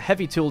 Requires a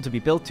heavy tool to be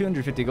built,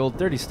 250 gold,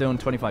 30 stone,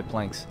 25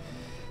 planks. So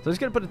I'm just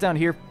going to put it down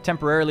here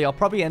temporarily. I'll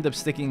probably end up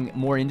sticking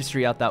more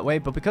industry out that way,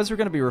 but because we're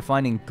going to be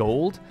refining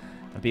gold,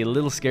 I'd be a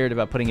little scared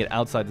about putting it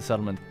outside the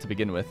settlement to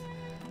begin with.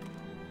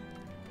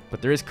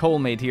 But there is coal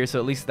made here, so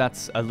at least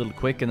that's a little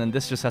quick, and then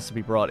this just has to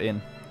be brought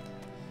in.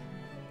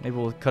 Maybe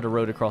we'll cut a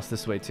road across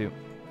this way too.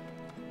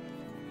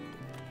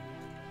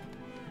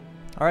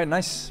 Alright,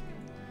 nice.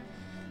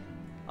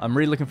 I'm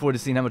really looking forward to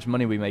seeing how much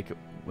money we make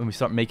when we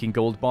start making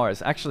gold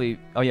bars. Actually,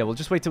 oh yeah, we'll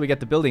just wait till we get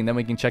the building, then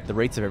we can check the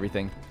rates of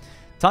everything.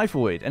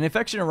 Typhoid. An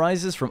infection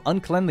arises from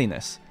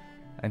uncleanliness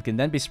and can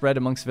then be spread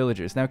amongst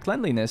villagers. Now,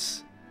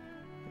 cleanliness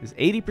is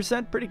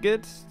 80%, pretty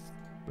good.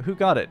 But who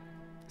got it?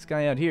 This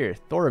guy out here,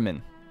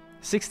 Thorman.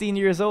 16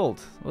 years old.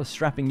 What a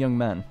strapping young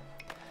man.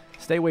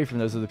 Stay away from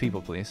those other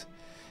people, please.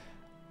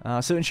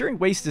 So ensuring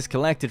waste is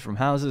collected from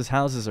houses.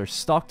 Houses are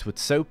stocked with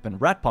soap and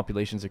rat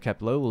populations are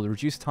kept low will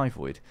reduce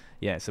typhoid.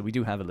 Yeah, so we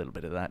do have a little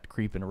bit of that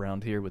creeping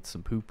around here with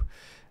some poop.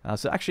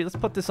 So actually, let's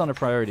put this on a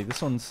priority.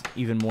 This one's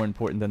even more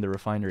important than the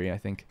refinery, I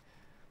think.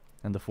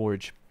 And the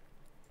forge.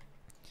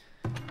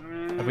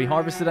 Have we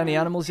harvested any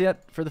animals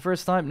yet for the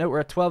first time? No, we're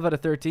at 12 out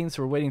of 13,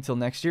 so we're waiting till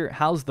next year.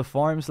 How's the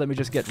farms? Let me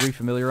just get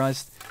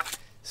refamiliarized.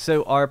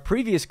 So our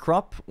previous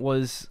crop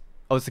was...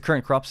 Oh, it's the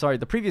current crop, sorry.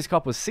 The previous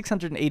crop was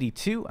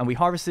 682, and we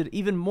harvested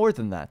even more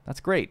than that. That's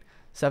great.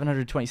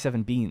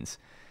 727 beans.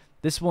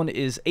 This one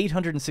is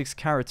 806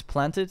 carrots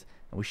planted,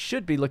 and we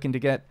should be looking to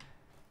get...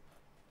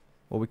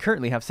 Well, we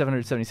currently have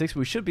 776, but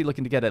we should be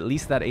looking to get at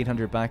least that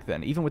 800 back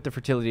then, even with the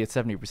fertility at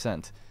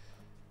 70%.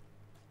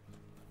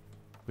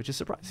 Which is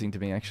surprising to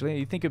me, actually.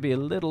 You'd think it'd be a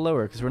little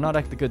lower, because we're not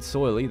at the good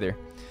soil either.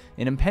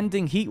 An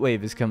impending heat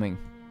wave is coming.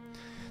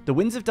 The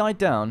winds have died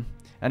down,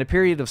 and a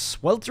period of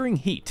sweltering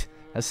heat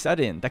has set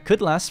in that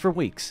could last for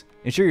weeks.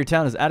 Ensure your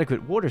town has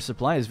adequate water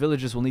supply, as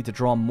villagers will need to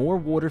draw more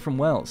water from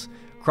wells.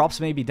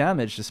 Crops may be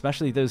damaged,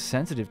 especially those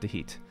sensitive to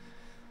heat.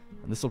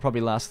 And this will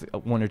probably last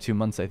 1 or 2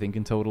 months, I think,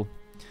 in total.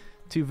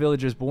 2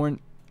 villagers born.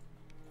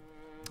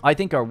 I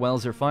think our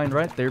wells are fine,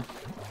 right? They're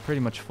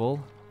pretty much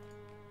full.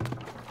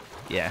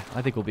 Yeah,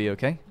 I think we'll be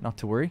okay. Not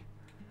to worry.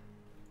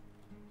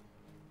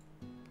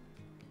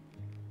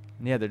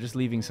 And yeah, they're just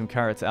leaving some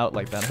carrots out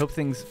like that. I hope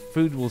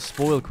food will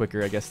spoil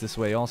quicker, I guess, this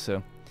way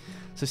also.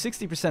 So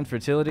 60%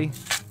 fertility,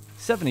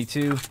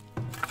 72,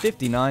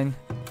 59,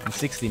 and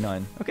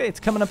 69. Okay, it's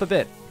coming up a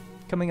bit.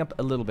 Coming up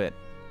a little bit.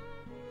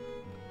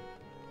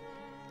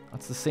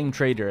 That's the same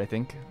trader, I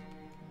think.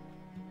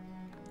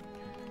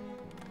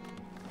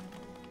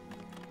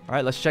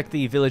 Alright, let's check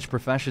the village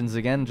professions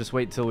again. Just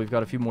wait till we've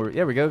got a few more...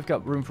 There we go, we've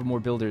got room for more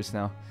builders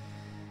now.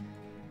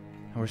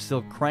 And we're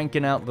still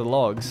cranking out the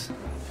logs.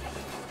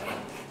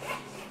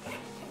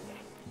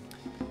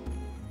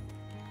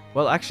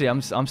 Well, actually,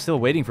 I'm still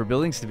waiting for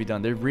buildings to be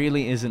done. There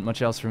really isn't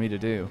much else for me to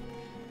do.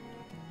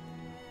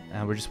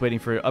 And we're just waiting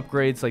for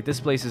upgrades. Like,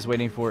 this place is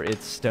waiting for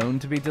its stone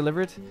to be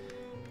delivered.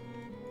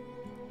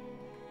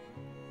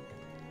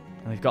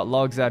 And we've got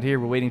logs out here.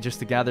 We're waiting just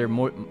to gather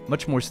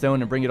much more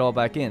stone and bring it all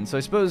back in. So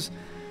I suppose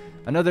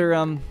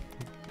another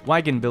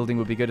wagon building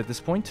would be good at this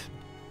point.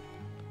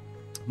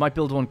 Might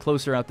build one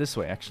closer out this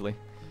way, actually.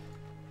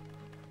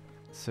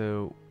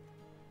 So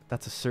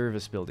that's a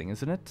service building,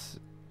 isn't it?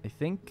 I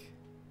think...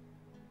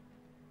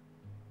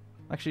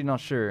 Actually, not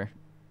sure.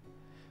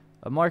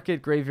 A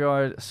market,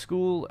 graveyard, a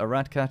school, a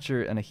rat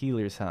catcher, and a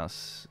healer's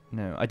house.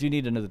 No, I do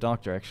need another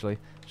doctor, actually.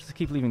 Just to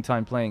keep leaving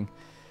time playing.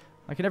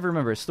 I can never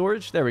remember.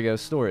 Storage? There we go,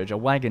 storage. A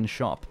wagon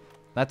shop.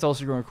 That's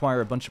also going to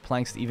require a bunch of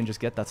planks to even just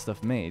get that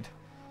stuff made.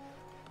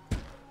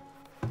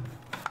 And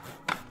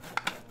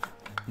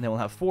then we'll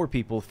have 4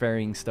 people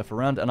ferrying stuff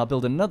around, and I'll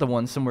build another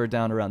one somewhere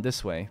down around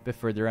this way, a bit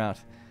further out.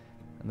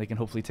 And they can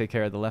hopefully take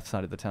care of the left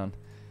side of the town.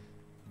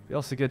 Be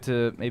also good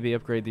to maybe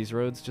upgrade these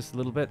roads just a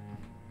little bit.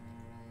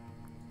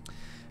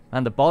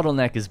 And the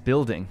bottleneck is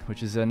building,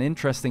 which is an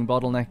interesting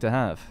bottleneck to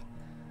have.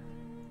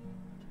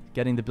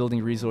 Getting the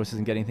building resources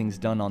and getting things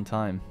done on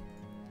time.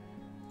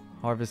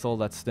 Harvest all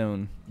that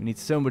stone. We need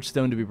so much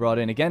stone to be brought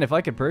in. Again, if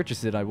I could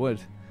purchase it, I would.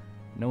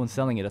 No one's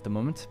selling it at the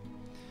moment.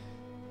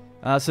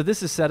 So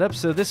this is set up.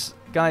 So this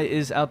guy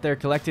is out there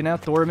collecting now.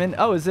 Thorman.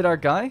 Oh, is it our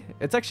guy?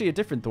 It's actually a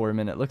different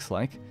Thorman, it looks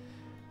like.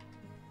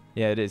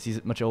 Yeah, it is.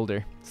 He's much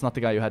older. It's not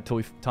the guy who had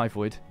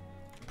typhoid.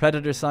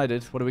 Predator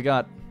sighted. What do we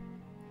got?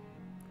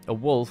 A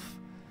wolf.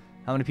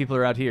 How many people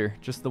are out here?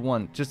 Just the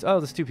one. Oh,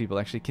 there's 2 people,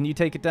 actually. Can you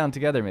take it down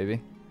together,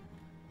 maybe?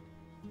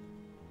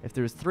 If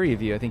there was 3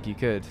 of you, I think you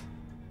could.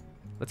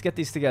 Let's get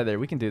these together.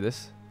 We can do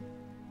this.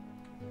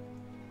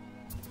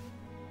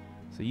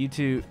 So you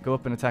 2 go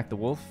up and attack the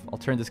wolf. I'll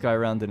turn this guy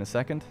around in a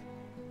second.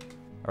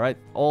 Alright,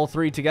 all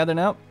 3 together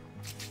now.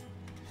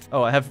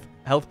 Oh, I have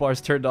health bars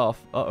turned off.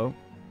 Uh-oh.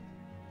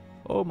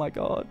 Oh my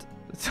god.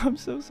 I'm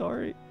so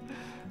sorry.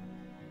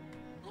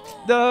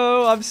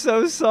 No, I'm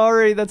so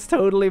sorry. That's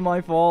totally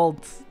my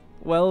fault.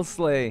 Well,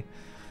 Slay.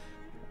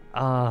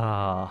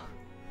 Ah.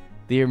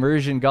 The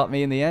immersion got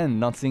me in the end,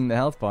 not seeing the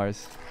health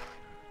bars.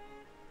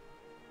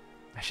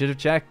 I should have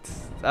checked.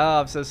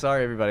 Oh, I'm so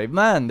sorry, everybody.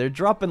 Man, they're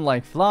dropping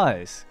like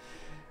flies.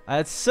 I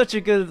had such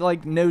a good,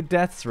 like, no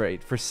deaths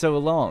rate for so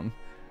long.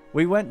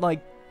 We went,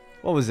 like,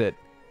 what was it?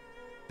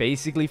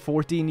 Basically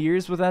 14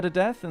 years without a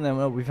death, and then,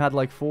 well, we've had,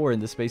 like, 4 in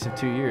the space of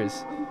 2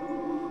 years.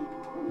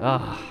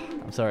 Ah,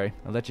 I'm sorry.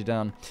 I let you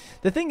down.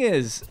 The thing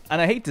is,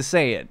 and I hate to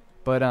say it,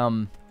 but,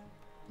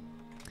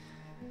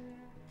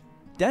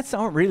 deaths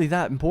aren't really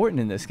that important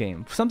in this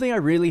game. Something I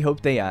really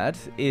hope they add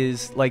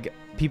is, like,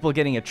 people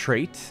getting a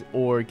trait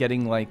or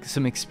getting, like,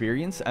 some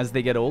experience as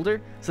they get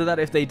older, so that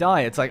if they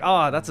die, it's like,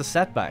 ah, that's a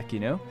setback, you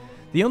know?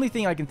 The only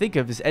thing I can think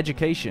of is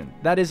education.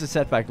 That is a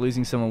setback,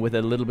 losing someone with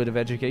a little bit of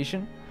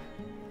education,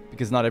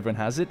 because not everyone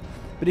has it.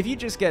 But if you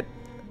just get...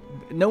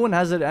 No one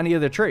has any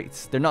other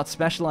traits. They're not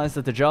specialized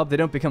at their job. They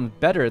don't become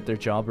better at their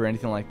job or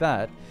anything like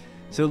that.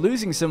 So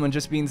losing someone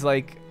just means,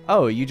 like,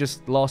 oh, you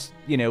just lost,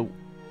 you know,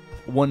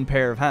 1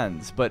 pair of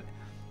hands. But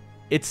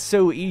it's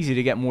so easy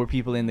to get more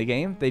people in the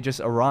game. They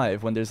just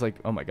arrive when there's, like,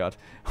 oh my god,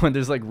 when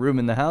there's, like, room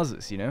in the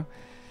houses, you know?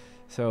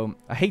 So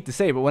I hate to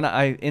say it, but when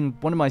in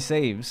one of my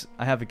saves,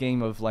 I have a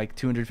game of, like,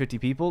 250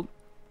 people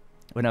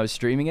when I was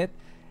streaming it.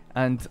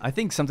 And I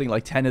think something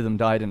like 10 of them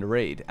died in a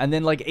raid. And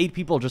then, like, 8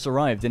 people just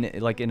arrived in,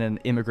 like, in an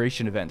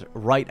immigration event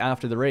right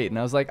after the raid. And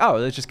I was like, oh,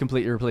 let's just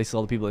completely replace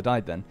all the people that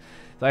died then.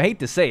 So I hate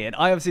to say it.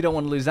 I obviously don't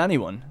want to lose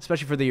anyone,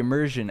 especially for the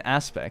immersion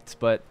aspect.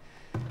 But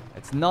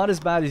it's not as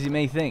bad as you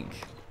may think.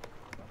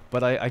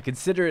 But I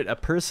consider it a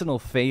personal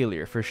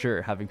failure, for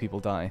sure, having people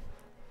die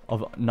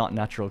of not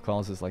natural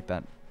causes like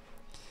that.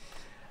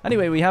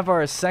 Anyway, we have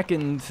our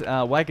second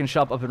wagon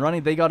shop up and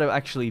running. They got to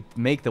actually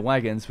make the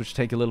wagons, which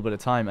take a little bit of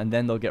time, and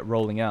then they'll get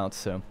rolling out.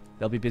 So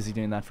they'll be busy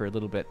doing that for a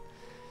little bit.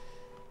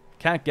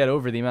 Can't get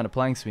over the amount of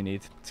planks we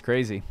need. It's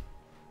crazy.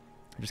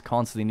 We're just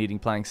constantly needing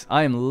planks.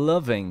 I am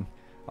loving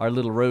our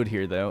little road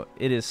here, though.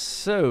 It is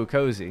so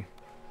cozy.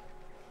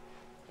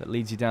 That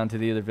leads you down to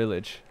the other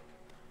village.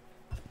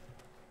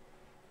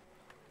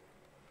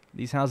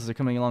 These houses are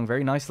coming along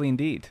very nicely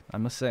indeed, I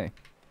must say.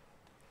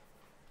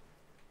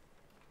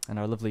 And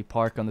our lovely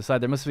park on the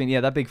side. There must have been,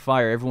 yeah, that big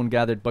fire. Everyone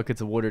gathered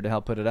buckets of water to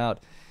help put it out.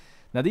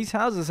 Now, these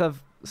houses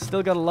have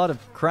still got a lot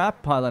of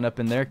crap piling up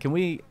in there. Can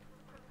we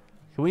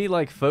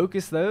like,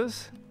 focus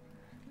those?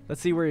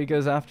 Let's see where he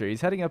goes after.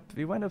 He's heading up,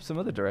 he went up some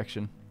other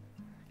direction.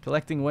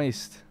 Collecting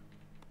waste.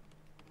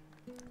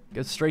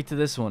 Go straight to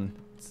this one.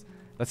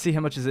 Let's see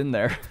how much is in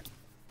there.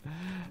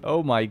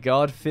 Oh my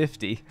god,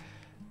 50.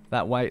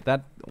 That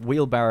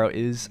wheelbarrow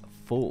is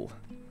full.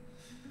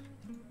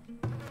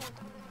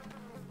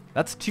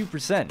 That's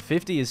 2%.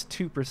 50 is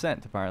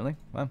 2%, apparently.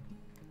 Wow.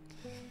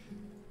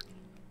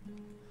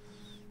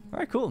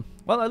 Alright, cool.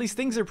 Well, at least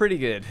things are pretty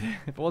good.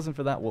 If it wasn't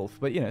for that wolf.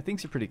 But, you know,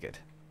 things are pretty good.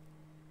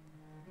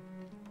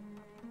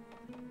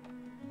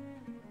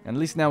 And at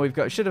least now we've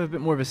got... Should have a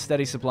bit more of a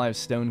steady supply of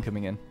stone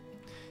coming in.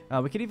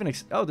 We could even...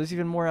 Oh, there's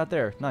even more out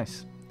there.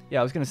 Nice. Yeah,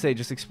 I was going to say,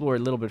 just explore a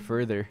little bit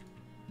further.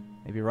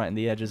 Maybe right in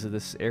the edges of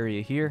this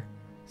area here.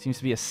 Seems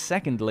to be a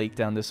second lake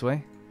down this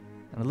way.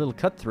 And a little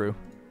cut through.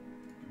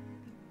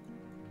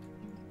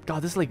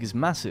 God, this lake is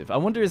massive. I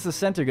wonder, is the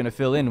center going to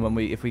fill in when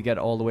if we get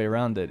all the way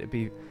around it? It'd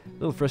be a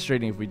little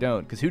frustrating if we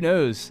don't, because who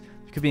knows?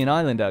 There could be an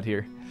island out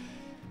here.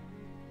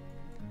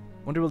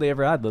 Wonder will they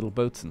ever add little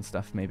boats and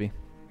stuff, maybe.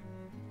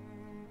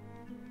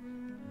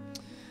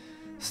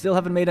 Still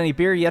haven't made any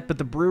beer yet, but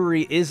the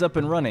brewery is up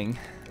and running.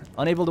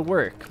 Unable to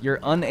work. You're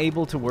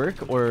unable to work,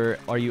 or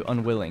are you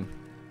unwilling?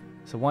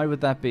 So why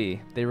would that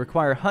be? They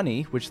require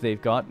honey, which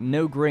they've got.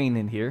 No grain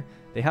in here.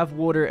 They have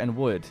water and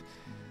wood.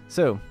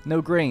 So,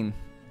 no grain.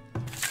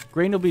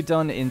 Grain will be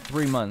done in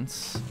 3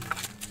 months.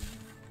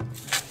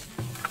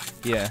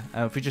 Yeah,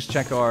 if we just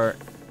check our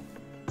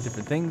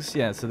different things,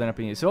 yeah, so they're not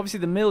being used. So obviously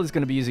the mill is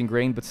going to be using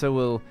grain, but so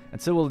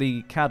will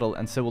the cattle,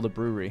 and so will the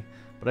brewery.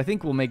 But I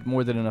think we'll make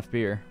more than enough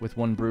beer with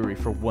one brewery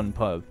for one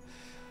pub.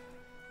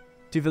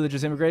 2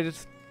 villagers immigrated.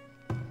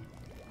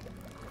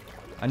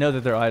 I know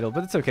that they're idle,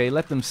 but it's okay.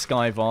 Let them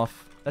skive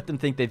off. Let them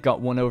think they've got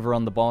one over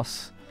on the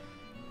boss.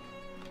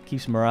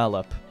 Keeps morale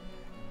up.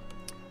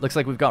 Looks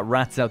like we've got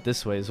rats out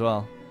this way as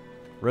well.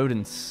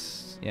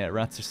 Rodents. Yeah,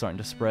 rats are starting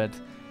to spread.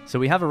 So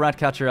we have a rat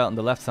catcher out on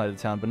the left side of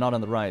the town, but not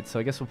on the right. So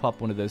I guess we'll pop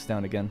one of those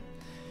down again.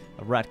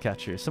 A rat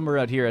catcher. Somewhere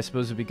out here I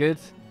suppose would be good.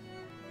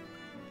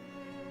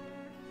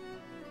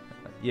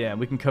 Yeah,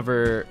 we can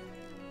cover...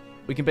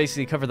 We can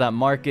basically cover that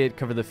market,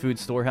 cover the food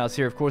storehouse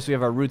here. Of course, we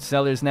have our root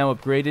cellars now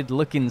upgraded,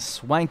 looking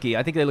swanky.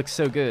 I think they look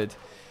so good.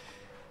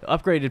 The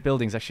upgraded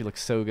buildings actually look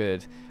so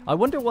good. I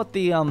wonder what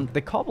the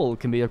cobble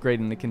can be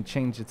upgraded and it can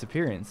change its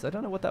appearance. I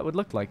don't know what that would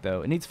look like,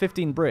 though. It needs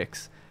 15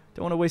 bricks.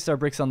 Don't want to waste our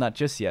bricks on that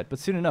just yet, but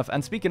soon enough.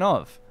 And speaking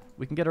of,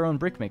 we can get our own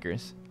brick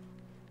makers.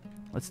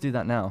 Let's do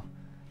that now.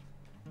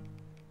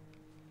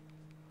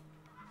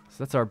 So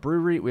that's our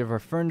brewery. We have our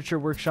furniture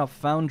workshop,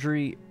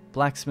 foundry,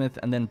 blacksmith,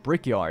 and then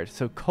brickyard.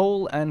 So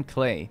coal and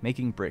clay,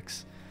 making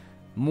bricks.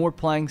 More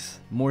planks,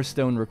 more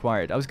stone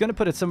required. I was going to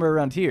put it somewhere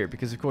around here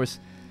because, of course...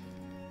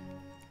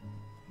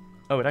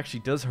 Oh, it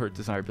actually does hurt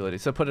desirability.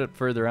 So put it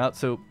further out.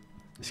 So,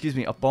 excuse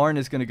me, a barn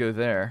is going to go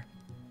there.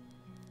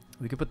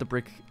 We could put the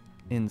brick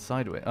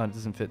inside of it. Oh, it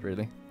doesn't fit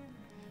really.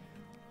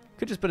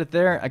 Could just put it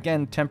there.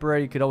 Again,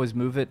 temporary. You could always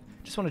move it.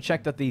 Just want to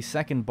check that the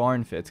second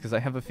barn fits because I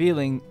have a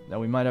feeling that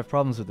we might have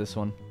problems with this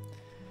one.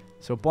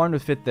 So a barn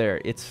would fit there.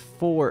 It's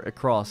 4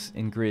 across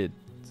in grid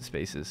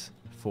spaces.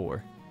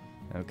 4.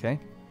 Okay.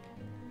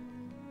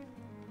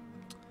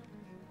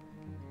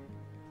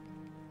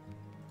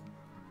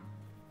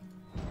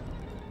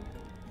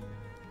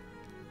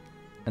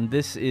 And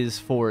this is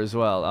 4 as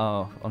well.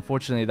 Oh,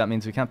 unfortunately that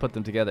means we can't put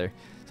them together.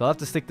 So I'll have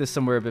to stick this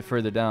somewhere a bit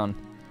further down.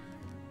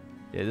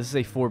 Yeah, this is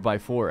a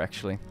 4x4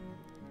 actually.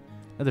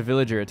 Another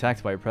villager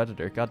attacked by a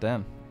predator.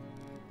 Goddamn.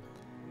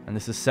 And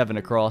this is 7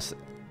 across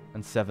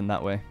and 7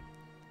 that way.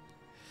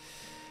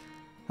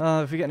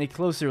 If we get any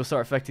closer, we'll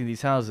start affecting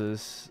these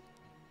houses.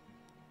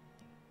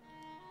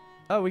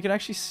 Oh, we can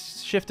actually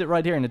shift it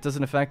right here and it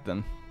doesn't affect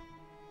them.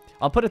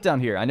 I'll put it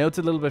down here. I know it's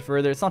a little bit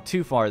further. It's not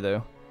too far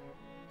though.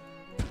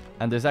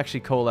 And there's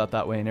actually coal out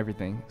that way and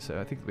everything. So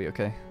I think it'll be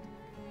okay.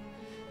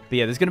 But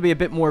yeah, there's going to be a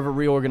bit more of a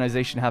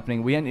reorganization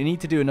happening. We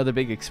need to do another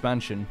big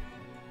expansion.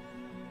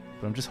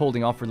 But I'm just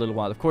holding off for a little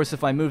while. Of course,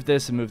 if I move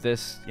this and move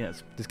this, you know,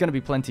 there's going to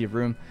be plenty of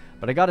room.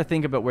 But I got to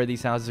think about where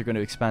these houses are going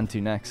to expand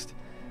to next.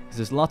 Because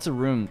there's lots of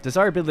room.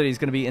 Desirability is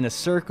going to be in a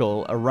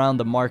circle around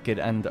the market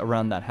and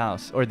around that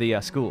house. Or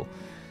the school.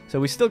 So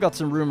we still got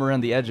some room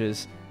around the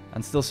edges.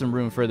 And still some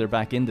room further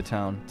back into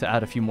town to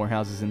add a few more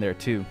houses in there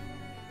too.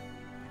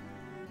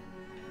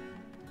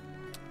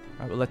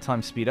 Alright, we'll let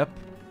time speed up.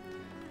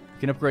 We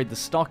can upgrade the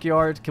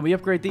stockyard. Can we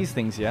upgrade these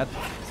things yet?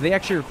 So they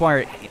actually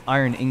require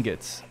iron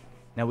ingots.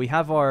 Now we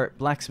have our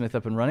blacksmith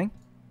up and running.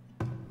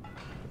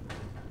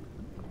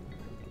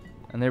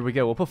 And there we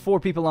go. We'll put 4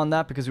 people on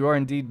that because we are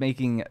indeed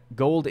making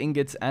gold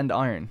ingots and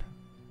iron.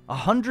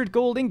 100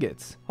 gold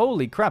ingots.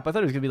 Holy crap. I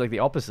thought it was going to be like the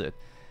opposite.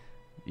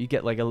 You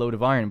get like a load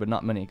of iron but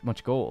not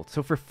much gold.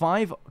 So for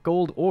 5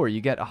 gold ore you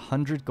get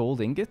 100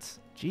 gold ingots?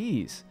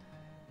 Jeez.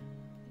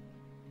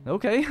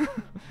 Okay.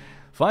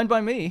 Fine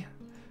by me.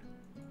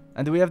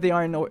 And do we have the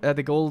iron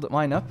the gold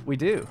mine up? We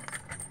do.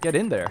 Get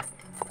in there.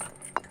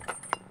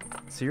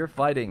 So you're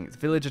fighting.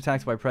 Village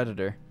attacked by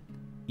predator.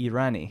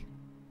 Irani.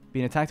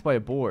 Being attacked by a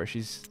boar.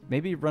 She's...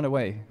 Maybe run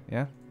away.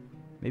 Yeah?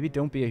 Maybe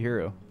don't be a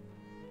hero.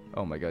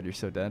 Oh my god, you're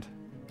so dead.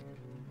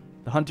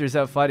 The hunter's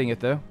out fighting it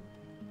though.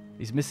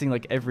 He's missing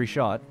like every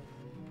shot.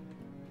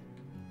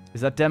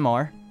 Is that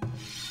Demar?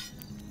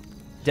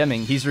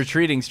 Deming. He's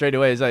retreating straight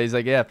away. He's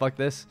like, yeah, fuck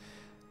this.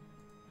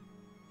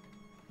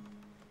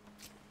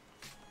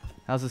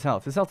 How's his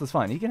health? His health is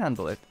fine. He can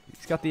handle it.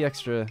 He's got the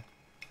extra...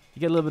 You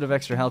get a little bit of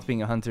extra health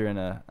being a hunter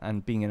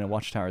and being in a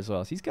watchtower as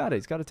well. So he's got it.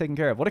 He's got it taken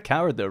care of. What a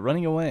coward though,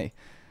 running away.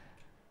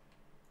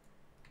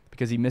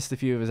 Because he missed a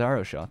few of his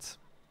arrow shots.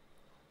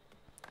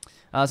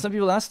 Some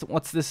people asked,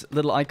 what's this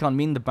little icon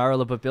mean? The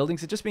barrel above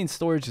buildings? It just means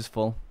storage is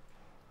full.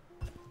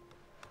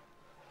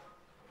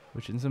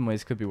 Which in some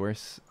ways could be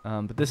worse.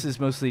 But this is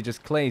mostly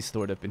just clay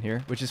stored up in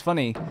here. Which is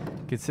funny,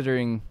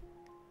 considering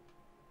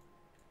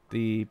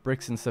the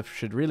bricks and stuff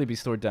should really be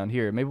stored down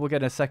here. Maybe we'll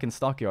get a second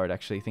stockyard,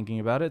 actually, thinking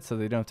about it. So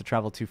they don't have to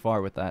travel too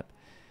far with that.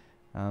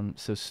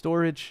 So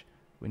storage.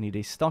 We need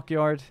a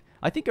stockyard.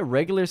 I think a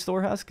regular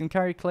storehouse can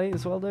carry clay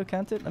as well, though,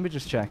 can't it? Let me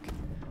just check.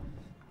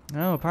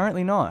 No,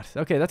 apparently not.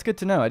 Okay, that's good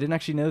to know. I didn't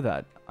actually know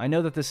that. I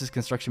know that this is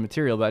construction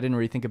material, but I didn't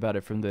really think about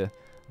it from the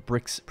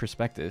bricks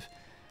perspective.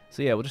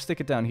 So yeah, we'll just stick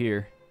it down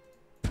here.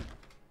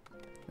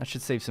 That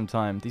should save some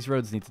time. These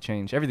roads need to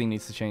change. Everything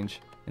needs to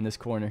change in this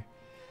corner.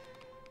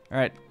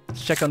 Alright,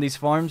 let's check on these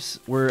farms.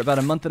 We're about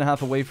a month and a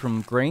half away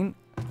from grain.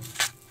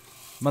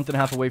 Month and a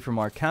half away from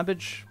our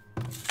cabbage.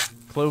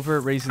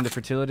 Clover, raising the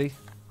fertility.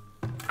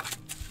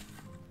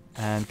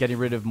 And getting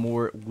rid of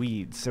more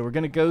weeds. So we're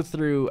going to go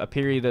through a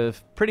period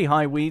of pretty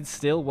high weeds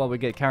still while we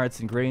get carrots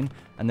and grain.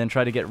 And then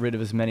try to get rid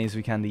of as many as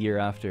we can the year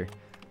after.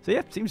 So yeah,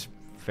 it seems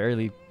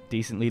fairly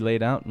decently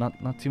laid out.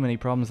 Not too many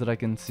problems that I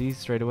can see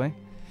straight away.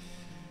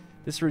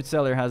 This root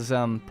cellar has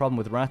problem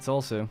with rats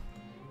also.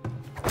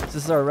 So this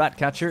is our rat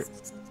catcher.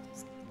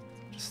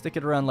 Just stick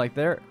it around like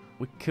there.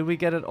 Could we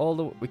get it all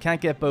the... We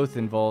can't get both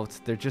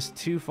involved. They're just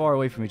too far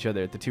away from each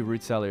other, the two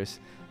root cellars.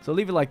 So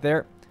leave it like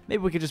there.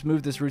 Maybe we could just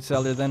move this root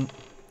cellar then.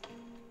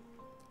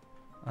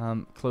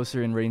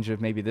 Closer in range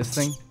of maybe this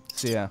thing.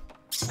 So yeah.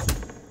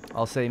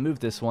 I'll say move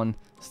this one.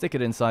 Stick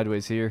it in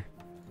sideways here.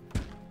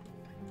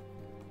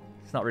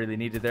 It's not really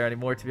needed there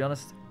anymore, to be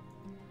honest.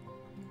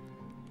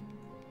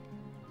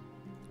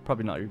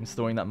 Probably not even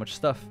storing that much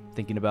stuff,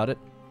 thinking about it.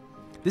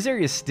 This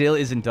area still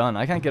isn't done.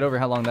 I can't get over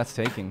how long that's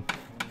taking.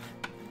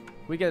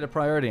 We get a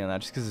priority on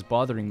that just because it's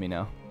bothering me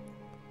now.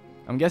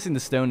 I'm guessing the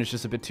stone is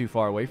just a bit too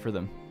far away for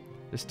them.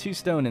 There's 2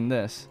 stone in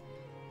this.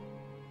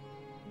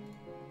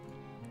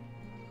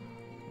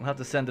 We'll have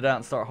to send it out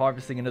and start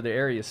harvesting another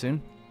area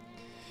soon.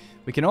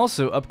 We can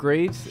also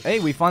upgrade... Hey,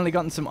 we finally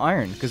gotten some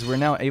iron because we're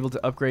now able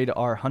to upgrade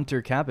our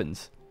hunter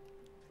cabins.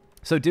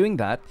 So doing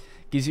that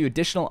gives you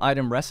additional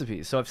item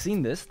recipes. So I've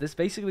seen this. This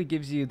basically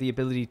gives you the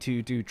ability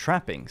to do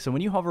trapping. So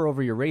when you hover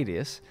over your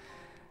radius,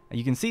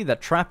 you can see that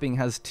trapping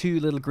has 2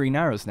 little green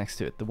arrows next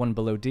to it, the one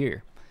below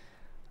deer.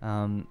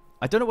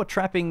 I don't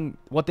know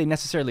what they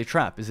necessarily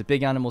trap. Is it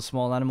big animals,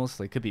 small animals?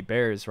 Like, it could be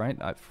bears, right?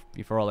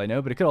 For all I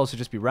know, but it could also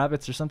just be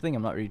rabbits or something.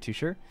 I'm not really too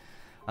sure.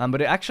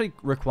 But it actually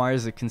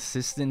requires a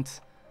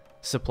consistent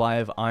supply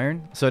of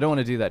iron, so I don't want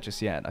to do that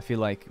just yet. I feel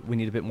like we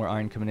need a bit more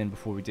iron coming in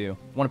before we do.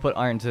 I want to put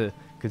iron to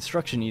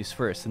construction use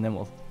first, and then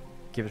we'll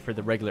give it for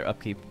the regular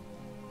upkeep.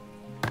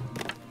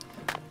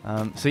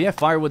 So yeah,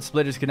 firewood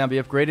splitters can now be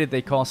upgraded.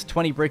 They cost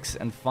 20 bricks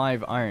and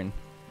 5 iron.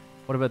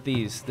 What about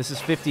these? This is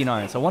 15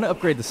 iron. So I want to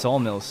upgrade the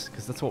sawmills,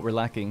 because that's what we're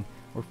lacking.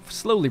 We're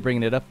slowly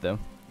bringing it up, though.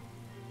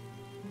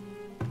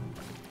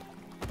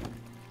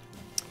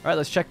 Alright,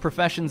 let's check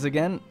professions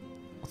again.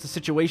 What's the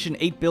situation?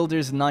 8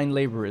 builders, 9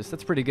 laborers.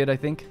 That's pretty good, I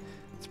think.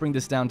 Let's bring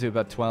this down to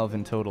about 12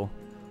 in total.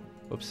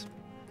 Whoops.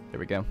 There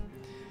we go.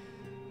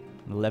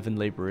 11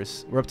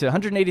 laborers. We're up to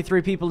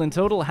 183 people in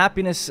total.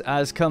 Happiness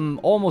has come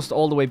almost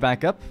all the way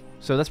back up.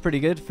 So that's pretty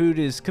good. Food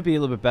could be a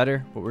little bit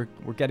better, but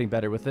we're getting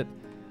better with it.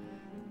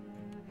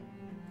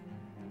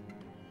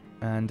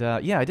 And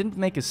yeah, I didn't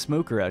make a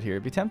smoker out here.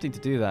 It'd be tempting to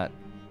do that.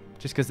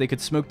 Just because they could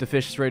smoke the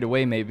fish straight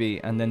away,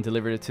 maybe, and then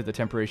deliver it to the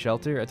temporary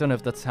shelter. I don't know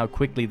if that's how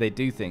quickly they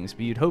do things,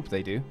 but you'd hope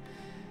they do.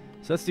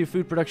 So let's do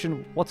food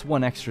production. What's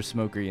 1 extra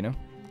smoker, you know?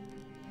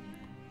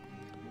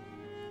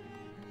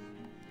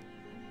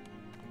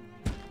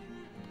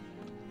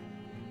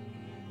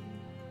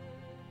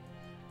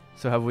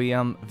 So have we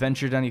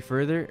ventured any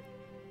further?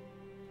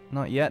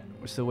 Not yet.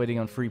 We're still waiting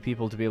on free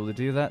people to be able to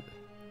do that.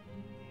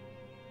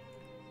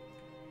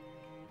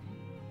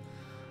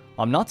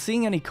 I'm not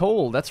seeing any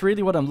coal. That's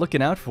really what I'm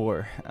looking out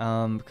for.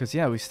 Because,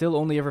 yeah, we still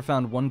only ever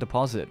found 1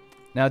 deposit.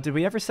 Now, did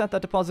we ever set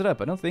that deposit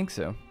up? I don't think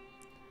so.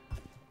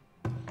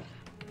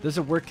 There's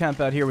a work camp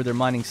out here where they're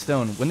mining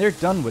stone. When they're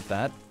done with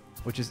that,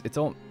 which is...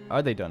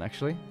 Are they done,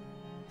 actually?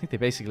 I think they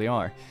basically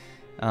are.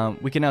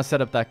 We can now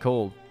set up that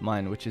coal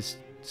mine, which is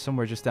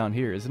somewhere just down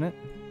here, isn't it?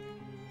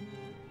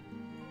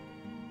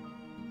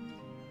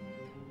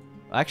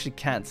 I actually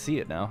can't see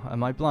it now.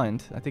 Am I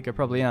blind? I think I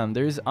probably am.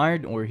 There's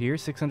iron ore here,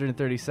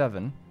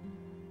 637.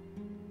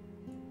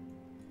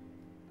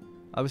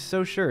 I was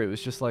so sure it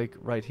was just like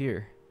right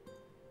here.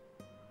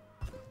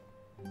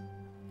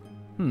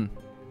 I'm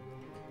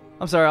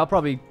sorry, I'll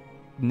probably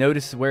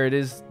notice where it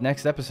is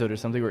next episode or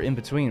something, or in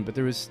between, but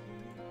there was...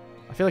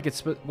 I feel like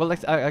it's... Well,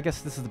 I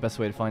guess this is the best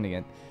way of finding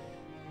it.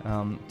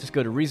 Just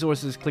go to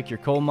resources, click your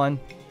coal mine.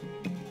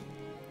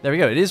 There we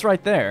go, it is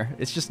right there.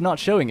 It's just not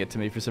showing it to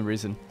me for some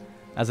reason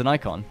as an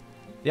icon.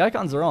 The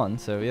icons are on,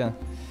 so yeah.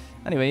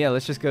 Anyway, yeah,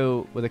 let's just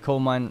go with a coal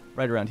mine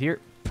right around here.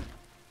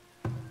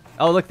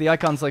 Oh, look, the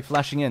icon's like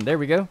flashing in. There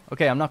we go.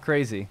 Okay, I'm not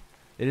crazy.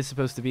 It is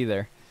supposed to be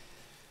there.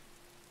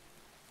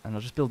 And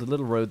I'll just build a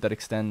little road that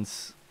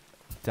extends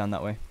down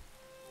that way.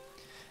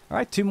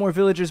 Alright, 2 more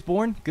villagers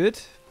born.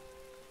 Good.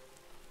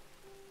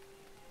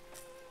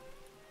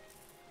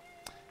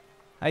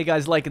 How you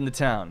guys liking the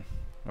town?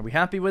 Are we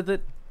happy with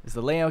it? Is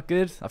the layout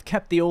good? I've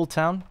kept the old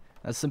town.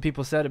 As some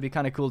people said, it'd be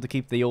kind of cool to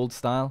keep the old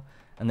style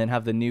and then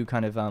have the new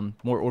kind of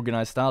more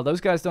organized style.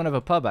 Those guys don't have a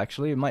pub,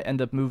 actually. We might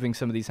end up moving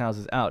some of these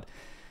houses out.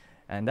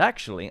 And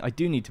actually, I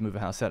do need to move a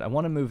house out. I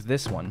want to move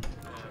this one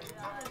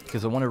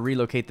because I want to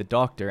relocate the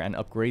doctor and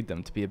upgrade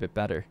them to be a bit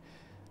better.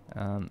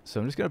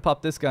 So I'm just going to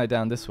pop this guy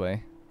down this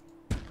way.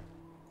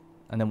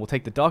 And then we'll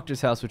take the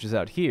doctor's house, which is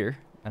out here,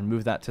 and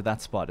move that to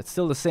that spot. It's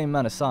still the same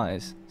amount of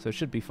size, so it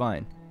should be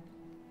fine.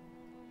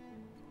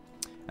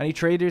 Any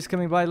traders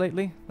coming by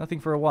lately? Nothing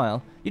for a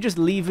while. You're just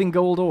leaving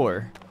gold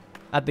ore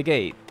at the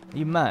gate. Are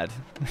you mad?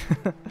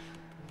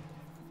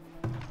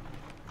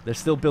 They're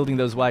still building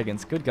those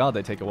wagons. Good God,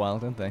 they take a while,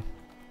 don't they?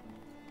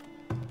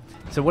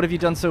 So what have you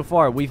done so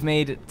far? We've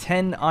made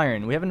 10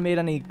 iron. We haven't made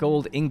any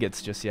gold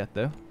ingots just yet,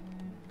 though.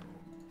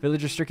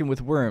 Villager stricken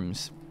with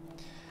worms.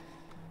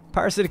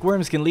 Parasitic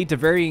worms can lead to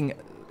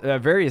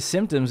various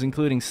symptoms,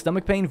 including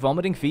stomach pain,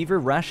 vomiting, fever,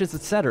 rashes,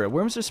 etc.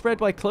 Worms are spread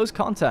by close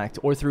contact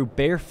or through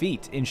bare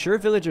feet. Ensure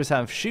villagers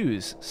have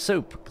shoes,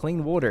 soap,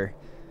 clean water.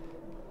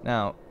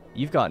 Now,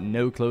 you've got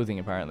no clothing,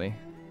 apparently.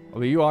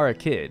 Although you are a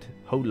kid.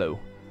 Holo.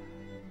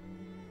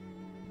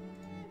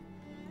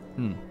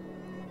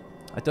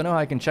 I don't know how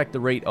I can check the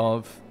rate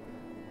of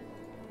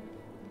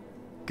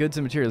goods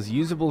and materials.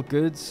 Usable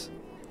goods,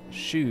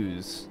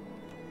 shoes.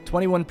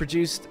 21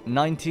 produced,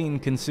 19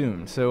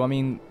 consumed. So, I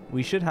mean,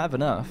 we should have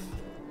enough.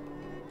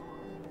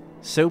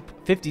 Soap,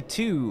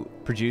 52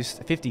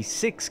 produced,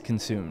 56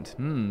 consumed.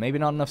 Maybe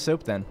not enough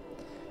soap then.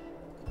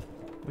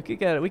 We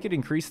could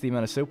increase the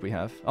amount of soap we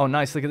have. Oh,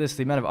 nice, look at this.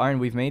 The amount of iron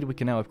we've made, we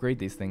can now upgrade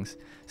these things.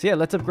 So yeah,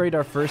 let's upgrade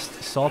our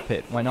first saw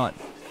pit. Why not?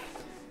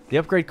 The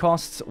upgrade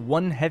costs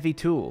 1 heavy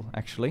tool,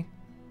 actually.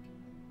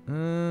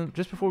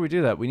 Just before we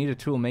do that, we need a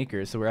tool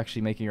maker, so we're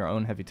actually making our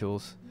own heavy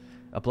tools.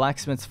 A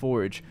blacksmith's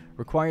forge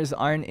requires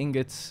iron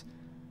ingots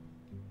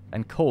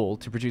and coal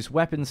to produce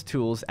weapons,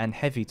 tools, and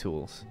heavy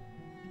tools.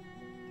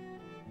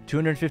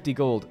 250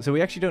 gold. So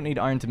we actually don't need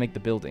iron to make the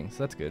building, so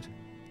that's good.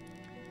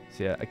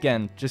 So yeah,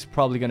 again, just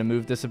probably going to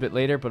move this a bit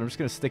later, but I'm just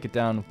going to stick it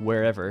down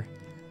wherever.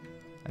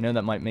 I know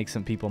that might make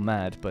some people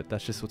mad, but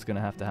that's just what's going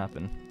to have to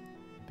happen.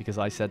 Because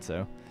I said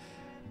so.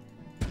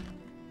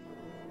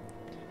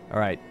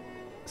 Alright.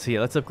 So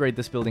yeah, let's upgrade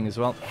this building as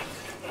well.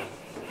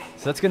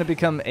 So that's going to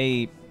become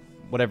a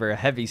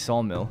heavy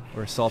sawmill,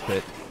 or a saw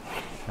pit.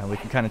 And we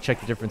can kind of check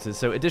the differences.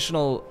 So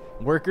additional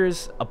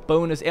workers, a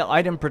bonus,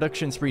 item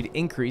production speed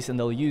increase, and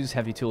they'll use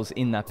heavy tools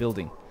in that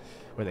building,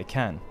 where they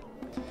can.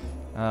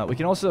 We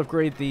can also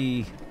upgrade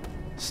the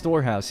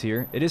storehouse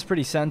here. It is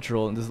pretty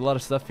central, and there's a lot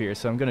of stuff here,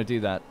 so I'm going to do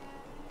that.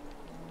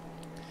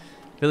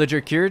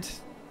 Villager cured.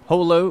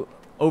 Holo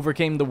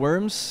overcame the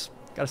worms.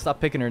 Gotta stop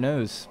picking her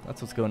nose.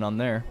 That's what's going on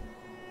there.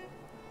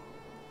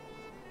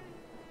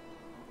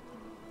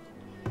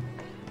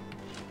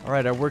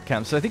 Alright, our work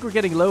camp. So I think we're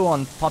getting low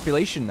on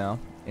population now,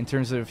 in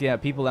terms of, yeah,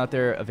 people out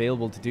there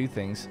available to do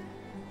things.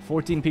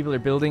 14 people are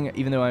building,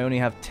 even though I only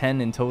have 10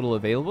 in total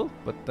available,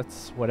 but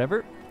that's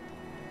whatever.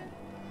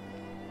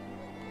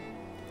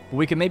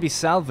 We can maybe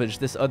salvage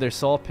this other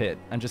saw pit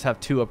and just have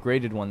 2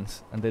 upgraded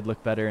ones, and they'd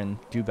look better and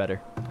do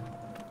better.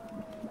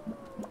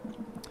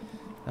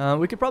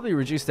 We could probably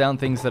reduce down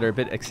things that are a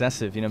bit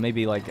excessive, you know,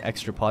 maybe like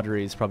extra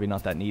pottery is probably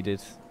not that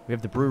needed. We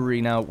have the brewery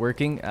now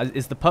working.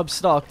 Is the pub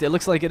stocked? It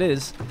looks like it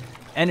is.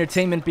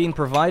 Entertainment being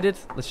provided.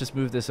 Let's just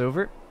move this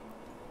over.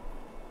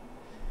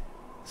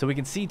 So we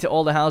can see to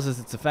all the houses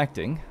it's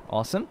affecting.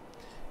 Awesome.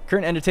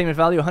 Current entertainment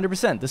value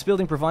 100%. This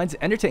building provides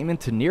entertainment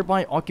to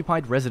nearby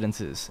occupied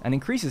residences and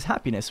increases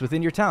happiness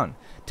within your town.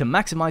 To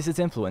maximize its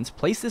influence,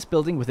 place this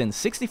building within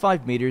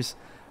 65 meters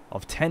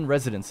of 10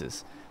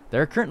 residences.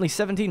 There are currently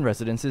 17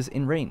 residences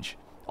in range.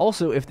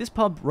 Also, if this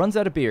pub runs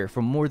out of beer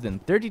for more than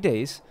 30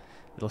 days,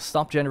 it'll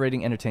stop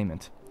generating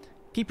entertainment.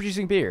 Keep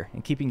producing beer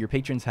and keeping your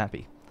patrons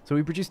happy. So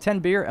we produced 10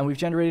 beer and we've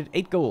generated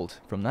 8 gold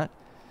from that.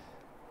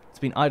 It's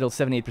been idle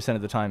 78%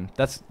 of the time.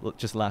 That's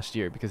just last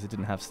year because it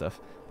didn't have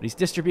stuff. But he's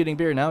distributing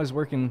beer now. Is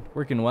working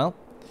well.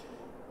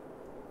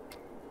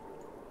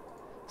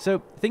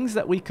 So things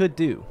that we could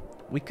do.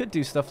 We could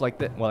do stuff like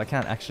that. Well, I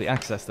can't actually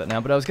access that now,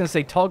 but I was going to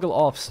say toggle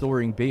off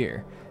storing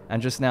beer.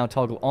 And just now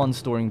toggle on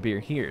storing beer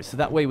here. So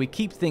that way we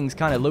keep things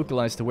kind of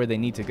localized to where they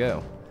need to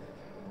go.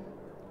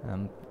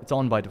 It's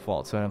on by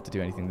default, so I don't have to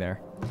do anything there.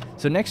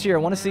 So next year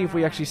I want to see if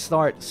we actually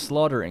start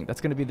slaughtering.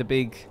 That's going to be the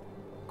big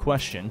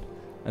question.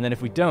 And then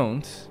if we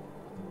don't,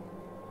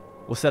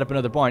 we'll set up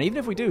another barn. Even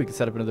if we do, we can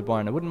set up another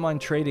barn. I wouldn't mind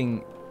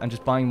trading and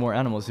just buying more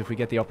animals if we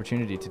get the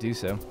opportunity to do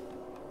so.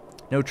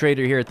 No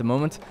trader here at the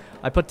moment.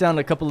 I put down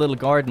a couple little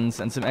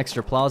gardens and some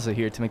extra plaza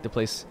here to make the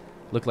place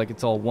look like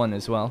it's all one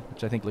as well,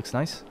 which I think looks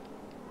nice.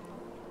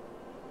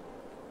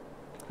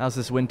 How's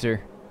this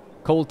winter?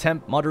 Cold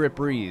temp, moderate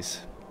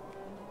breeze.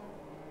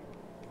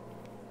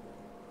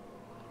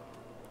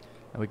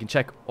 And we can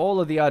check all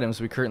of the items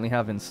we currently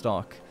have in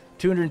stock.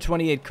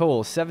 228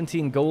 coal,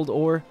 17 gold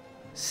ore,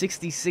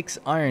 66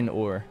 iron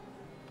ore.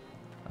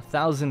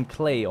 1,000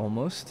 clay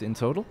almost in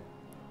total.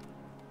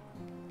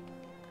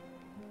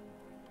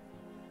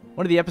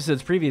 One of the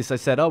episodes previous I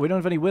said, oh, we don't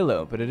have any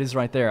willow, but it is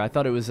right there. I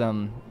thought it was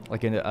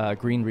like a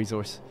green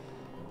resource.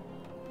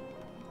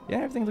 Yeah,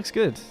 everything looks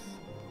good.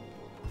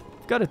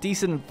 Got a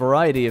decent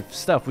variety of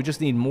stuff. We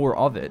just need more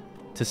of it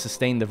to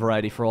sustain the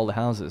variety for all the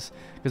houses.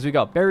 Because we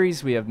got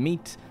berries, we have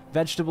meat,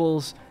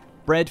 vegetables,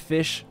 bread,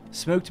 fish,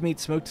 smoked meat,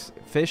 smoked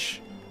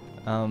fish,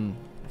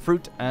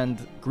 fruit,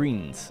 and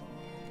greens.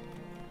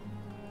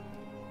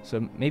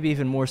 So maybe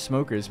even more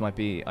smokers might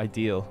be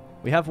ideal.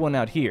 We have one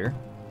out here.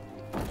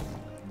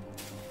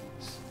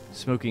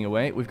 Smoking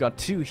away. We've got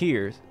 2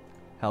 here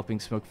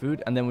helping smoke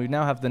food. And then we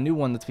now have the new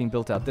one that's being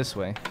built out this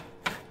way.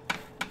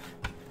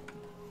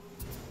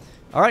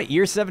 Alright,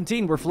 year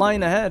 17, we're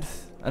flying ahead.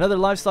 Another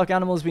livestock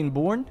animal has been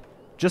born.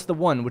 Just the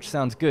one, which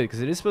sounds good,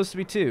 because it is supposed to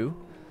be 2.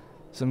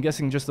 So I'm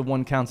guessing just the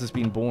one counts as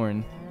being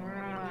born.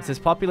 It says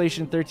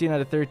population 13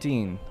 out of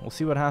 13. We'll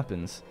see what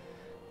happens.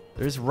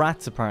 There's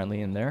rats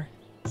apparently in there.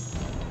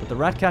 But the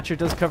rat catcher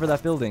does cover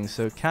that building,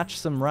 so catch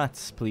some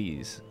rats,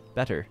 please.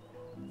 Better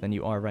than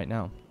you are right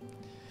now.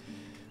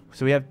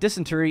 So we have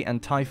dysentery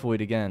and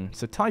typhoid again.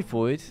 So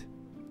typhoid,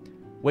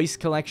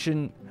 waste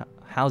collection,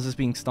 houses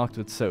being stocked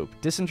with soap.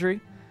 Dysentery,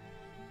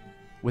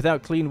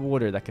 without clean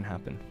water, that can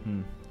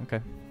happen.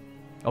 Okay.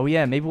 Oh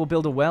yeah, maybe we'll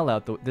build a well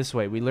out this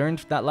way. We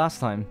learned that last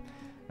time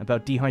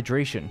about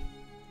dehydration.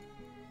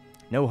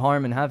 No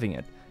harm in having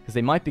it, because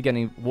they might be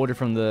getting water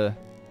from the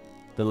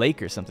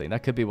lake or something.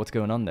 That could be what's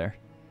going on there.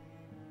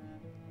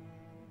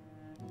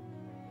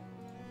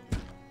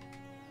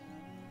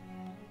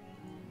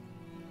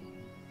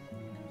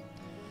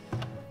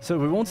 So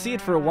we won't see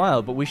it for a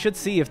while, but we should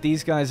see if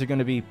these guys are going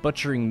to be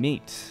butchering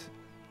meat.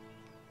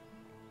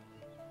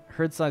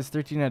 Herd size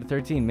 13 out of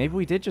 13. Maybe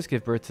we did just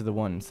give birth to the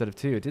 1 instead of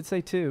 2. It did say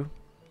 2.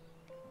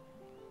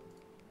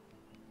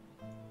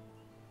 Well,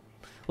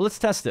 let's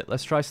test it.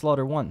 Let's try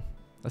slaughter 1.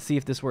 Let's see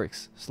if this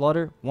works.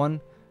 Slaughter 1,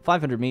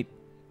 500 meat,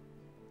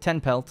 10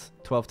 pelt,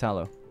 12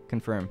 tallow.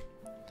 Confirm.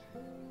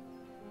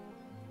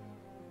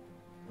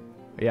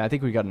 Yeah, I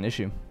think we got an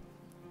issue.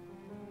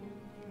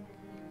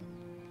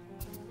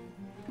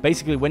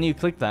 Basically, when you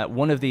click that,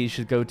 one of these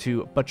should go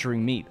to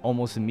butchering meat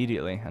almost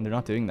immediately, and they're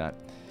not doing that.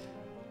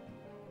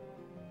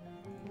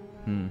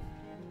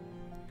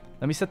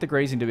 Let me set the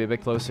grazing to be a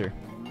bit closer.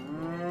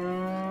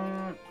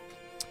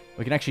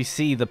 We can actually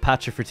see the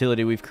patch of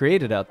fertility we've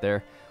created out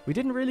there. We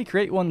didn't really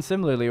create one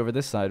similarly over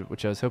this side,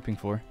 which I was hoping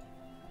for.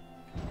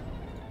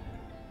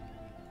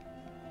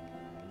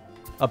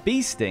 A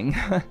bee sting?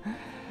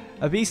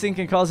 A bee sting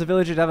can cause a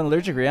villager to have an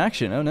allergic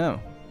reaction. Oh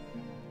no.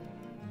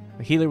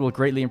 A healer will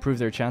greatly improve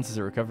their chances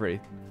of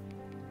recovery.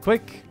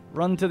 Quick,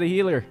 run to the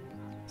healer.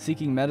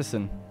 Seeking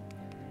medicine.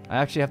 I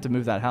actually have to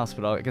move that house,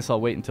 but I guess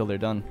I'll wait until they're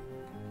done.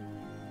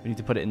 We need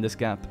to put it in this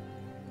gap.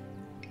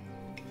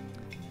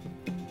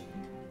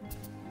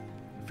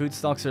 Food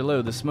stocks are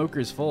low. The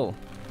smoker's full.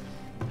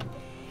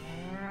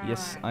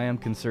 Yes, I am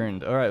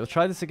concerned. Alright, we'll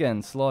try this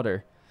again.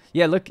 Slaughter.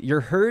 Yeah, look, your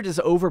herd is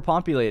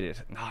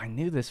overpopulated. Oh, I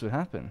knew this would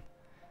happen.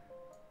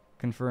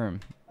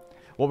 Confirm.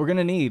 What we're going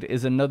to need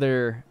is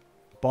another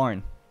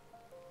barn.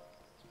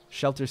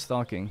 Shelter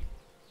stocking.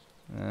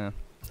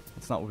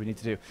 That's not what we need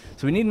to do.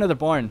 So we need another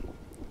barn.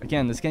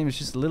 Again, this game is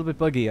just a little bit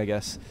buggy, I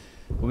guess.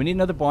 But we need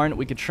another barn.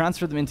 We could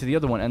transfer them into the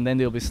other one, and then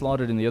they'll be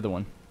slaughtered in the other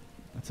one.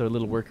 That's our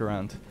little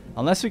workaround.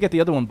 Unless we get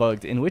the other one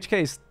bugged, in which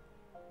case,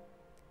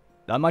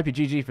 that might be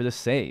GG for this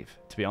save,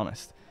 to be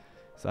honest.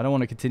 So I don't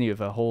want to continue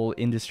if a whole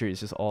industry is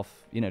just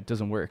off, you know, it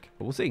doesn't work.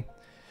 But we'll see.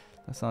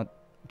 Let's not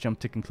jump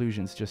to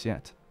conclusions just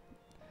yet.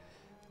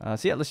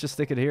 So yeah, let's just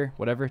stick it here.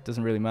 Whatever, it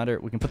doesn't really matter.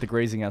 We can put the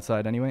grazing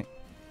outside anyway.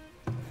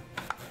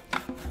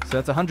 So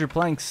that's 100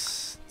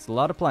 planks. It's a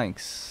lot of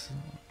planks.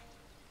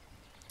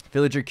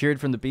 Villager cured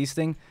from the bee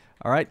sting.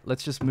 Alright,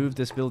 let's just move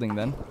this building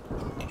then.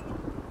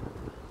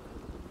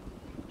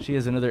 She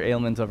has another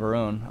ailment of her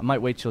own. I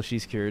might wait till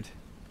she's cured.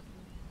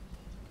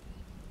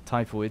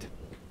 Typhoid.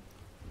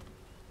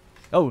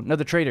 Oh,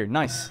 another trader.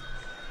 Nice.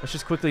 Let's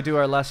just quickly do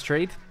our last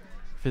trade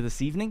for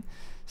this evening.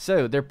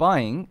 So, they're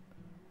buying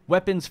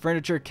weapons,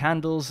 furniture,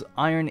 candles,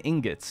 iron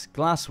ingots,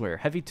 glassware,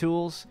 heavy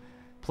tools,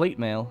 plate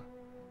mail,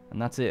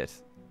 and that's it.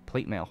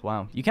 Plate mail.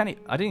 Wow. You can't...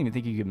 I didn't even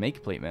think you could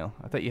make plate mail.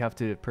 I thought you have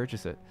to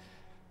purchase it.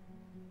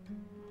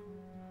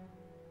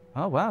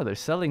 Oh, wow. They're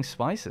selling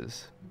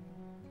spices.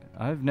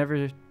 I've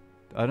never...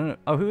 I don't know.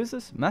 Oh, who is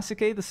this?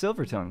 Masake the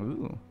Silver Tongue.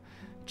 Ooh.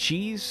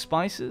 Cheese,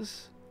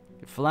 spices,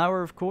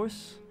 flour, of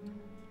course,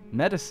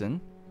 medicine,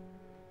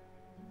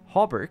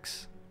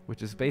 hauberks,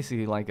 which is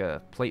basically like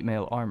a plate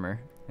mail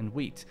armor, and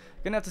wheat.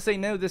 Gonna have to say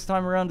no this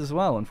time around as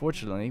well,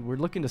 unfortunately. We're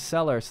looking to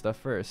sell our stuff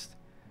first.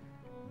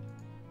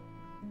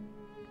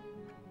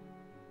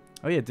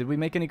 Oh yeah, did we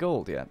make any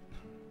gold yet?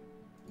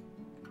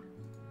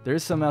 There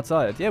is some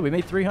outside. Yeah, we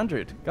made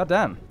 300. God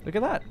damn. Look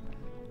at that.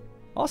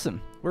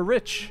 Awesome. We're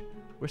rich.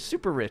 We're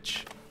super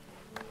rich.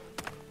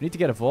 We need to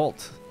get a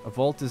vault. A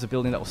vault is a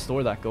building that will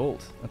store that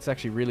gold. That's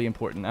actually really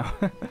important now.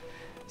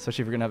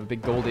 Especially if we're going to have a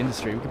big gold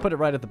industry. We can put it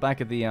right at the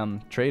back of the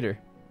trader.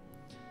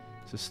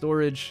 So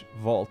storage,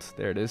 vault.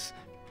 There it is.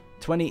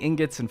 20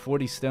 ingots and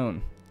 40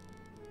 stone.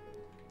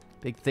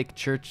 Big, thick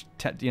church,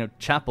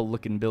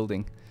 chapel-looking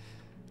building.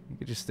 You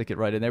could just stick it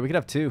right in there. We could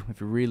have 2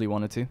 if we really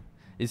wanted to.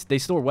 They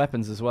store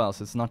weapons as well,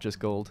 so it's not just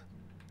gold.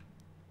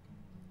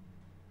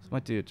 So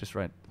might do it just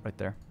right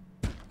there.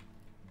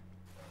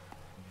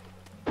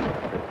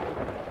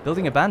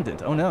 Building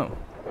abandoned. Oh no.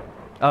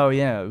 Oh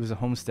yeah, it was a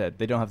homestead.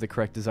 They don't have the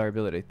correct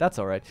desirability. That's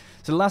alright.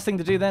 So the last thing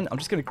to do then, I'm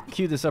just going to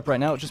queue this up right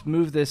now. Just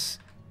move this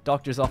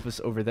doctor's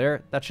office over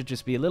there. That should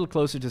just be a little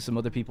closer to some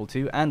other people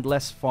too, and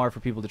less far for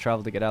people to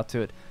travel to get out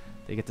to it.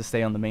 They get to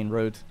stay on the main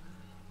road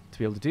to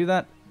be able to do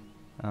that.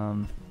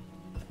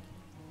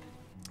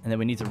 And then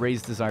we need to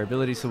raise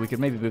desirability, so we could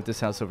maybe move this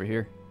house over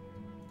here.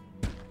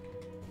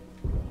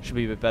 Should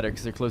be a bit better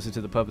because they're closer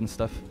to the pub and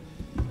stuff.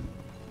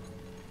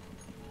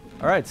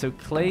 Alright, so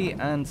clay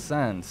and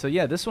sand. So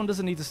yeah, this one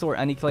doesn't need to store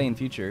any clay in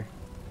future.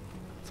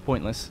 It's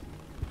pointless.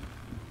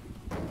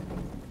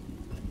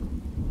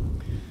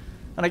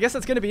 And I guess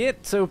that's going to be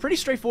it. So pretty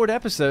straightforward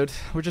episode.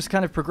 We're just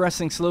kind of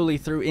progressing slowly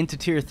through into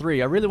tier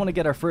 3. I really want to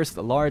get our first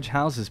large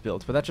houses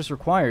built, but that just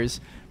requires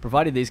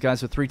providing these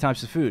guys with 3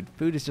 types of food.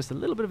 Food is just a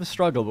little bit of a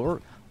struggle, but we're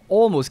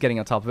almost getting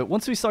on top of it.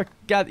 Once we start,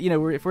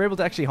 if we're able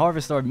to actually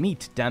harvest our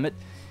meat, damn it,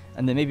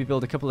 and then maybe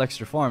build a couple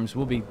extra farms,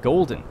 we'll be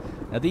golden.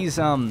 Now these,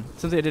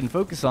 something I didn't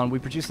focus on, we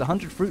produced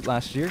 100 fruit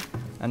last year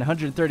and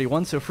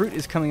 131, so fruit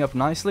is coming up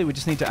nicely. We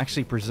just need to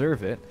actually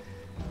preserve it.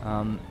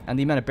 And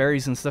the amount of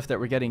berries and stuff that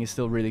we're getting is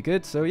still really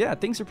good. So yeah,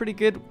 things are pretty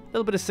good. A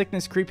little bit of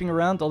sickness creeping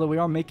around, although we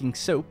are making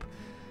soap.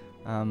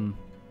 And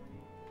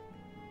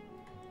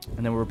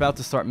then we're about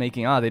to start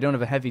making... they don't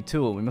have a heavy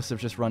tool. We must have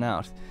just run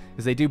out.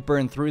 Because they do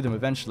burn through them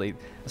eventually.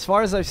 As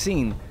far as I've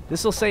seen,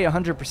 this will say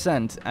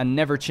 100% and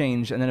never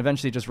change, and then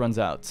eventually just runs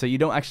out. So you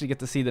don't actually get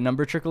to see the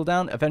number trickle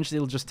down. Eventually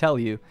it'll just tell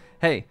you,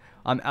 hey,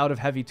 I'm out of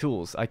heavy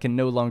tools. I can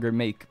no longer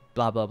make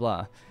blah, blah,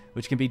 blah.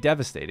 Which can be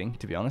devastating,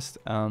 to be honest.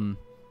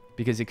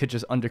 Because it could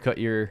just undercut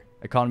your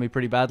economy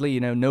pretty badly. You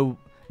know,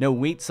 no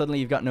wheat, suddenly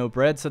you've got no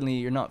bread, suddenly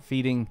you're not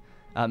feeding,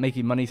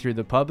 making money through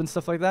the pub and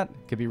stuff like that.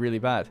 It could be really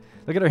bad.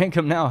 Look at our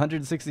income now,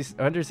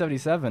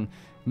 177.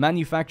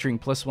 Manufacturing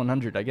plus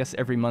 100. I guess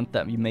every month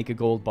that you make a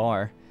gold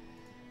bar,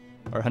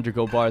 or 100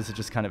 gold bars, it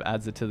just kind of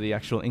adds it to the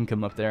actual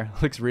income up there.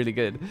 Looks really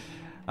good.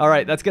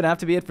 Alright, that's going to have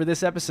to be it for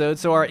this episode.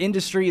 So our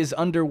industry is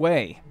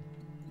underway.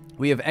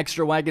 We have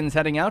extra wagons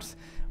heading out.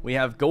 We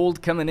have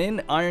gold coming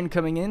in, iron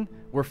coming in.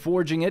 We're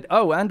forging it.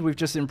 Oh, and we've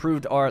just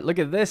improved our... Look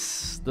at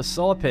this. The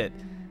saw pit.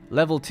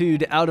 Level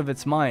 2'd out of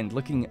its mind.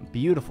 Looking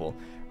beautiful.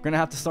 We're going to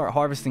have to start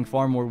harvesting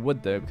far more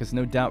wood, though, because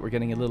no doubt we're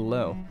getting a little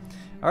low.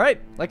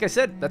 Alright, like I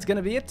said, that's going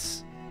to be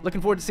it.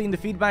 Looking forward to seeing the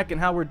feedback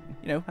and how we're,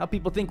 how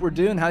people think we're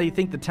doing, how you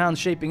think the town's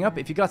shaping up.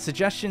 If you got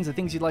suggestions or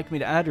things you'd like me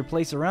to add or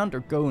place around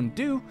or go and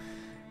do,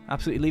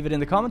 absolutely leave it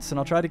in the comments, and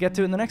I'll try to get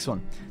to it in the next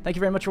one. Thank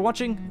you very much for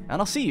watching,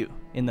 and I'll see you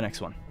in the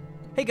next one.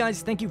 Hey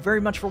guys, thank you very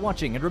much for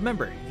watching, and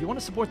remember, if you want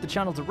to support the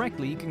channel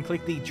directly, you can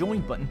click the join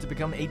button to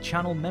become a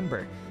channel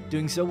member.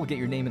 Doing so will get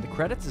your name in the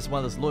credits, as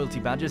well as loyalty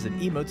badges and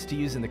emotes to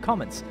use in the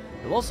comments.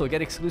 You'll also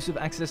get exclusive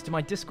access to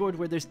my Discord,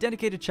 where there's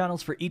dedicated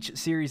channels for each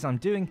series I'm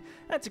doing,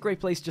 and it's a great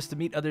place just to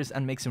meet others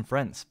and make some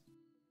friends.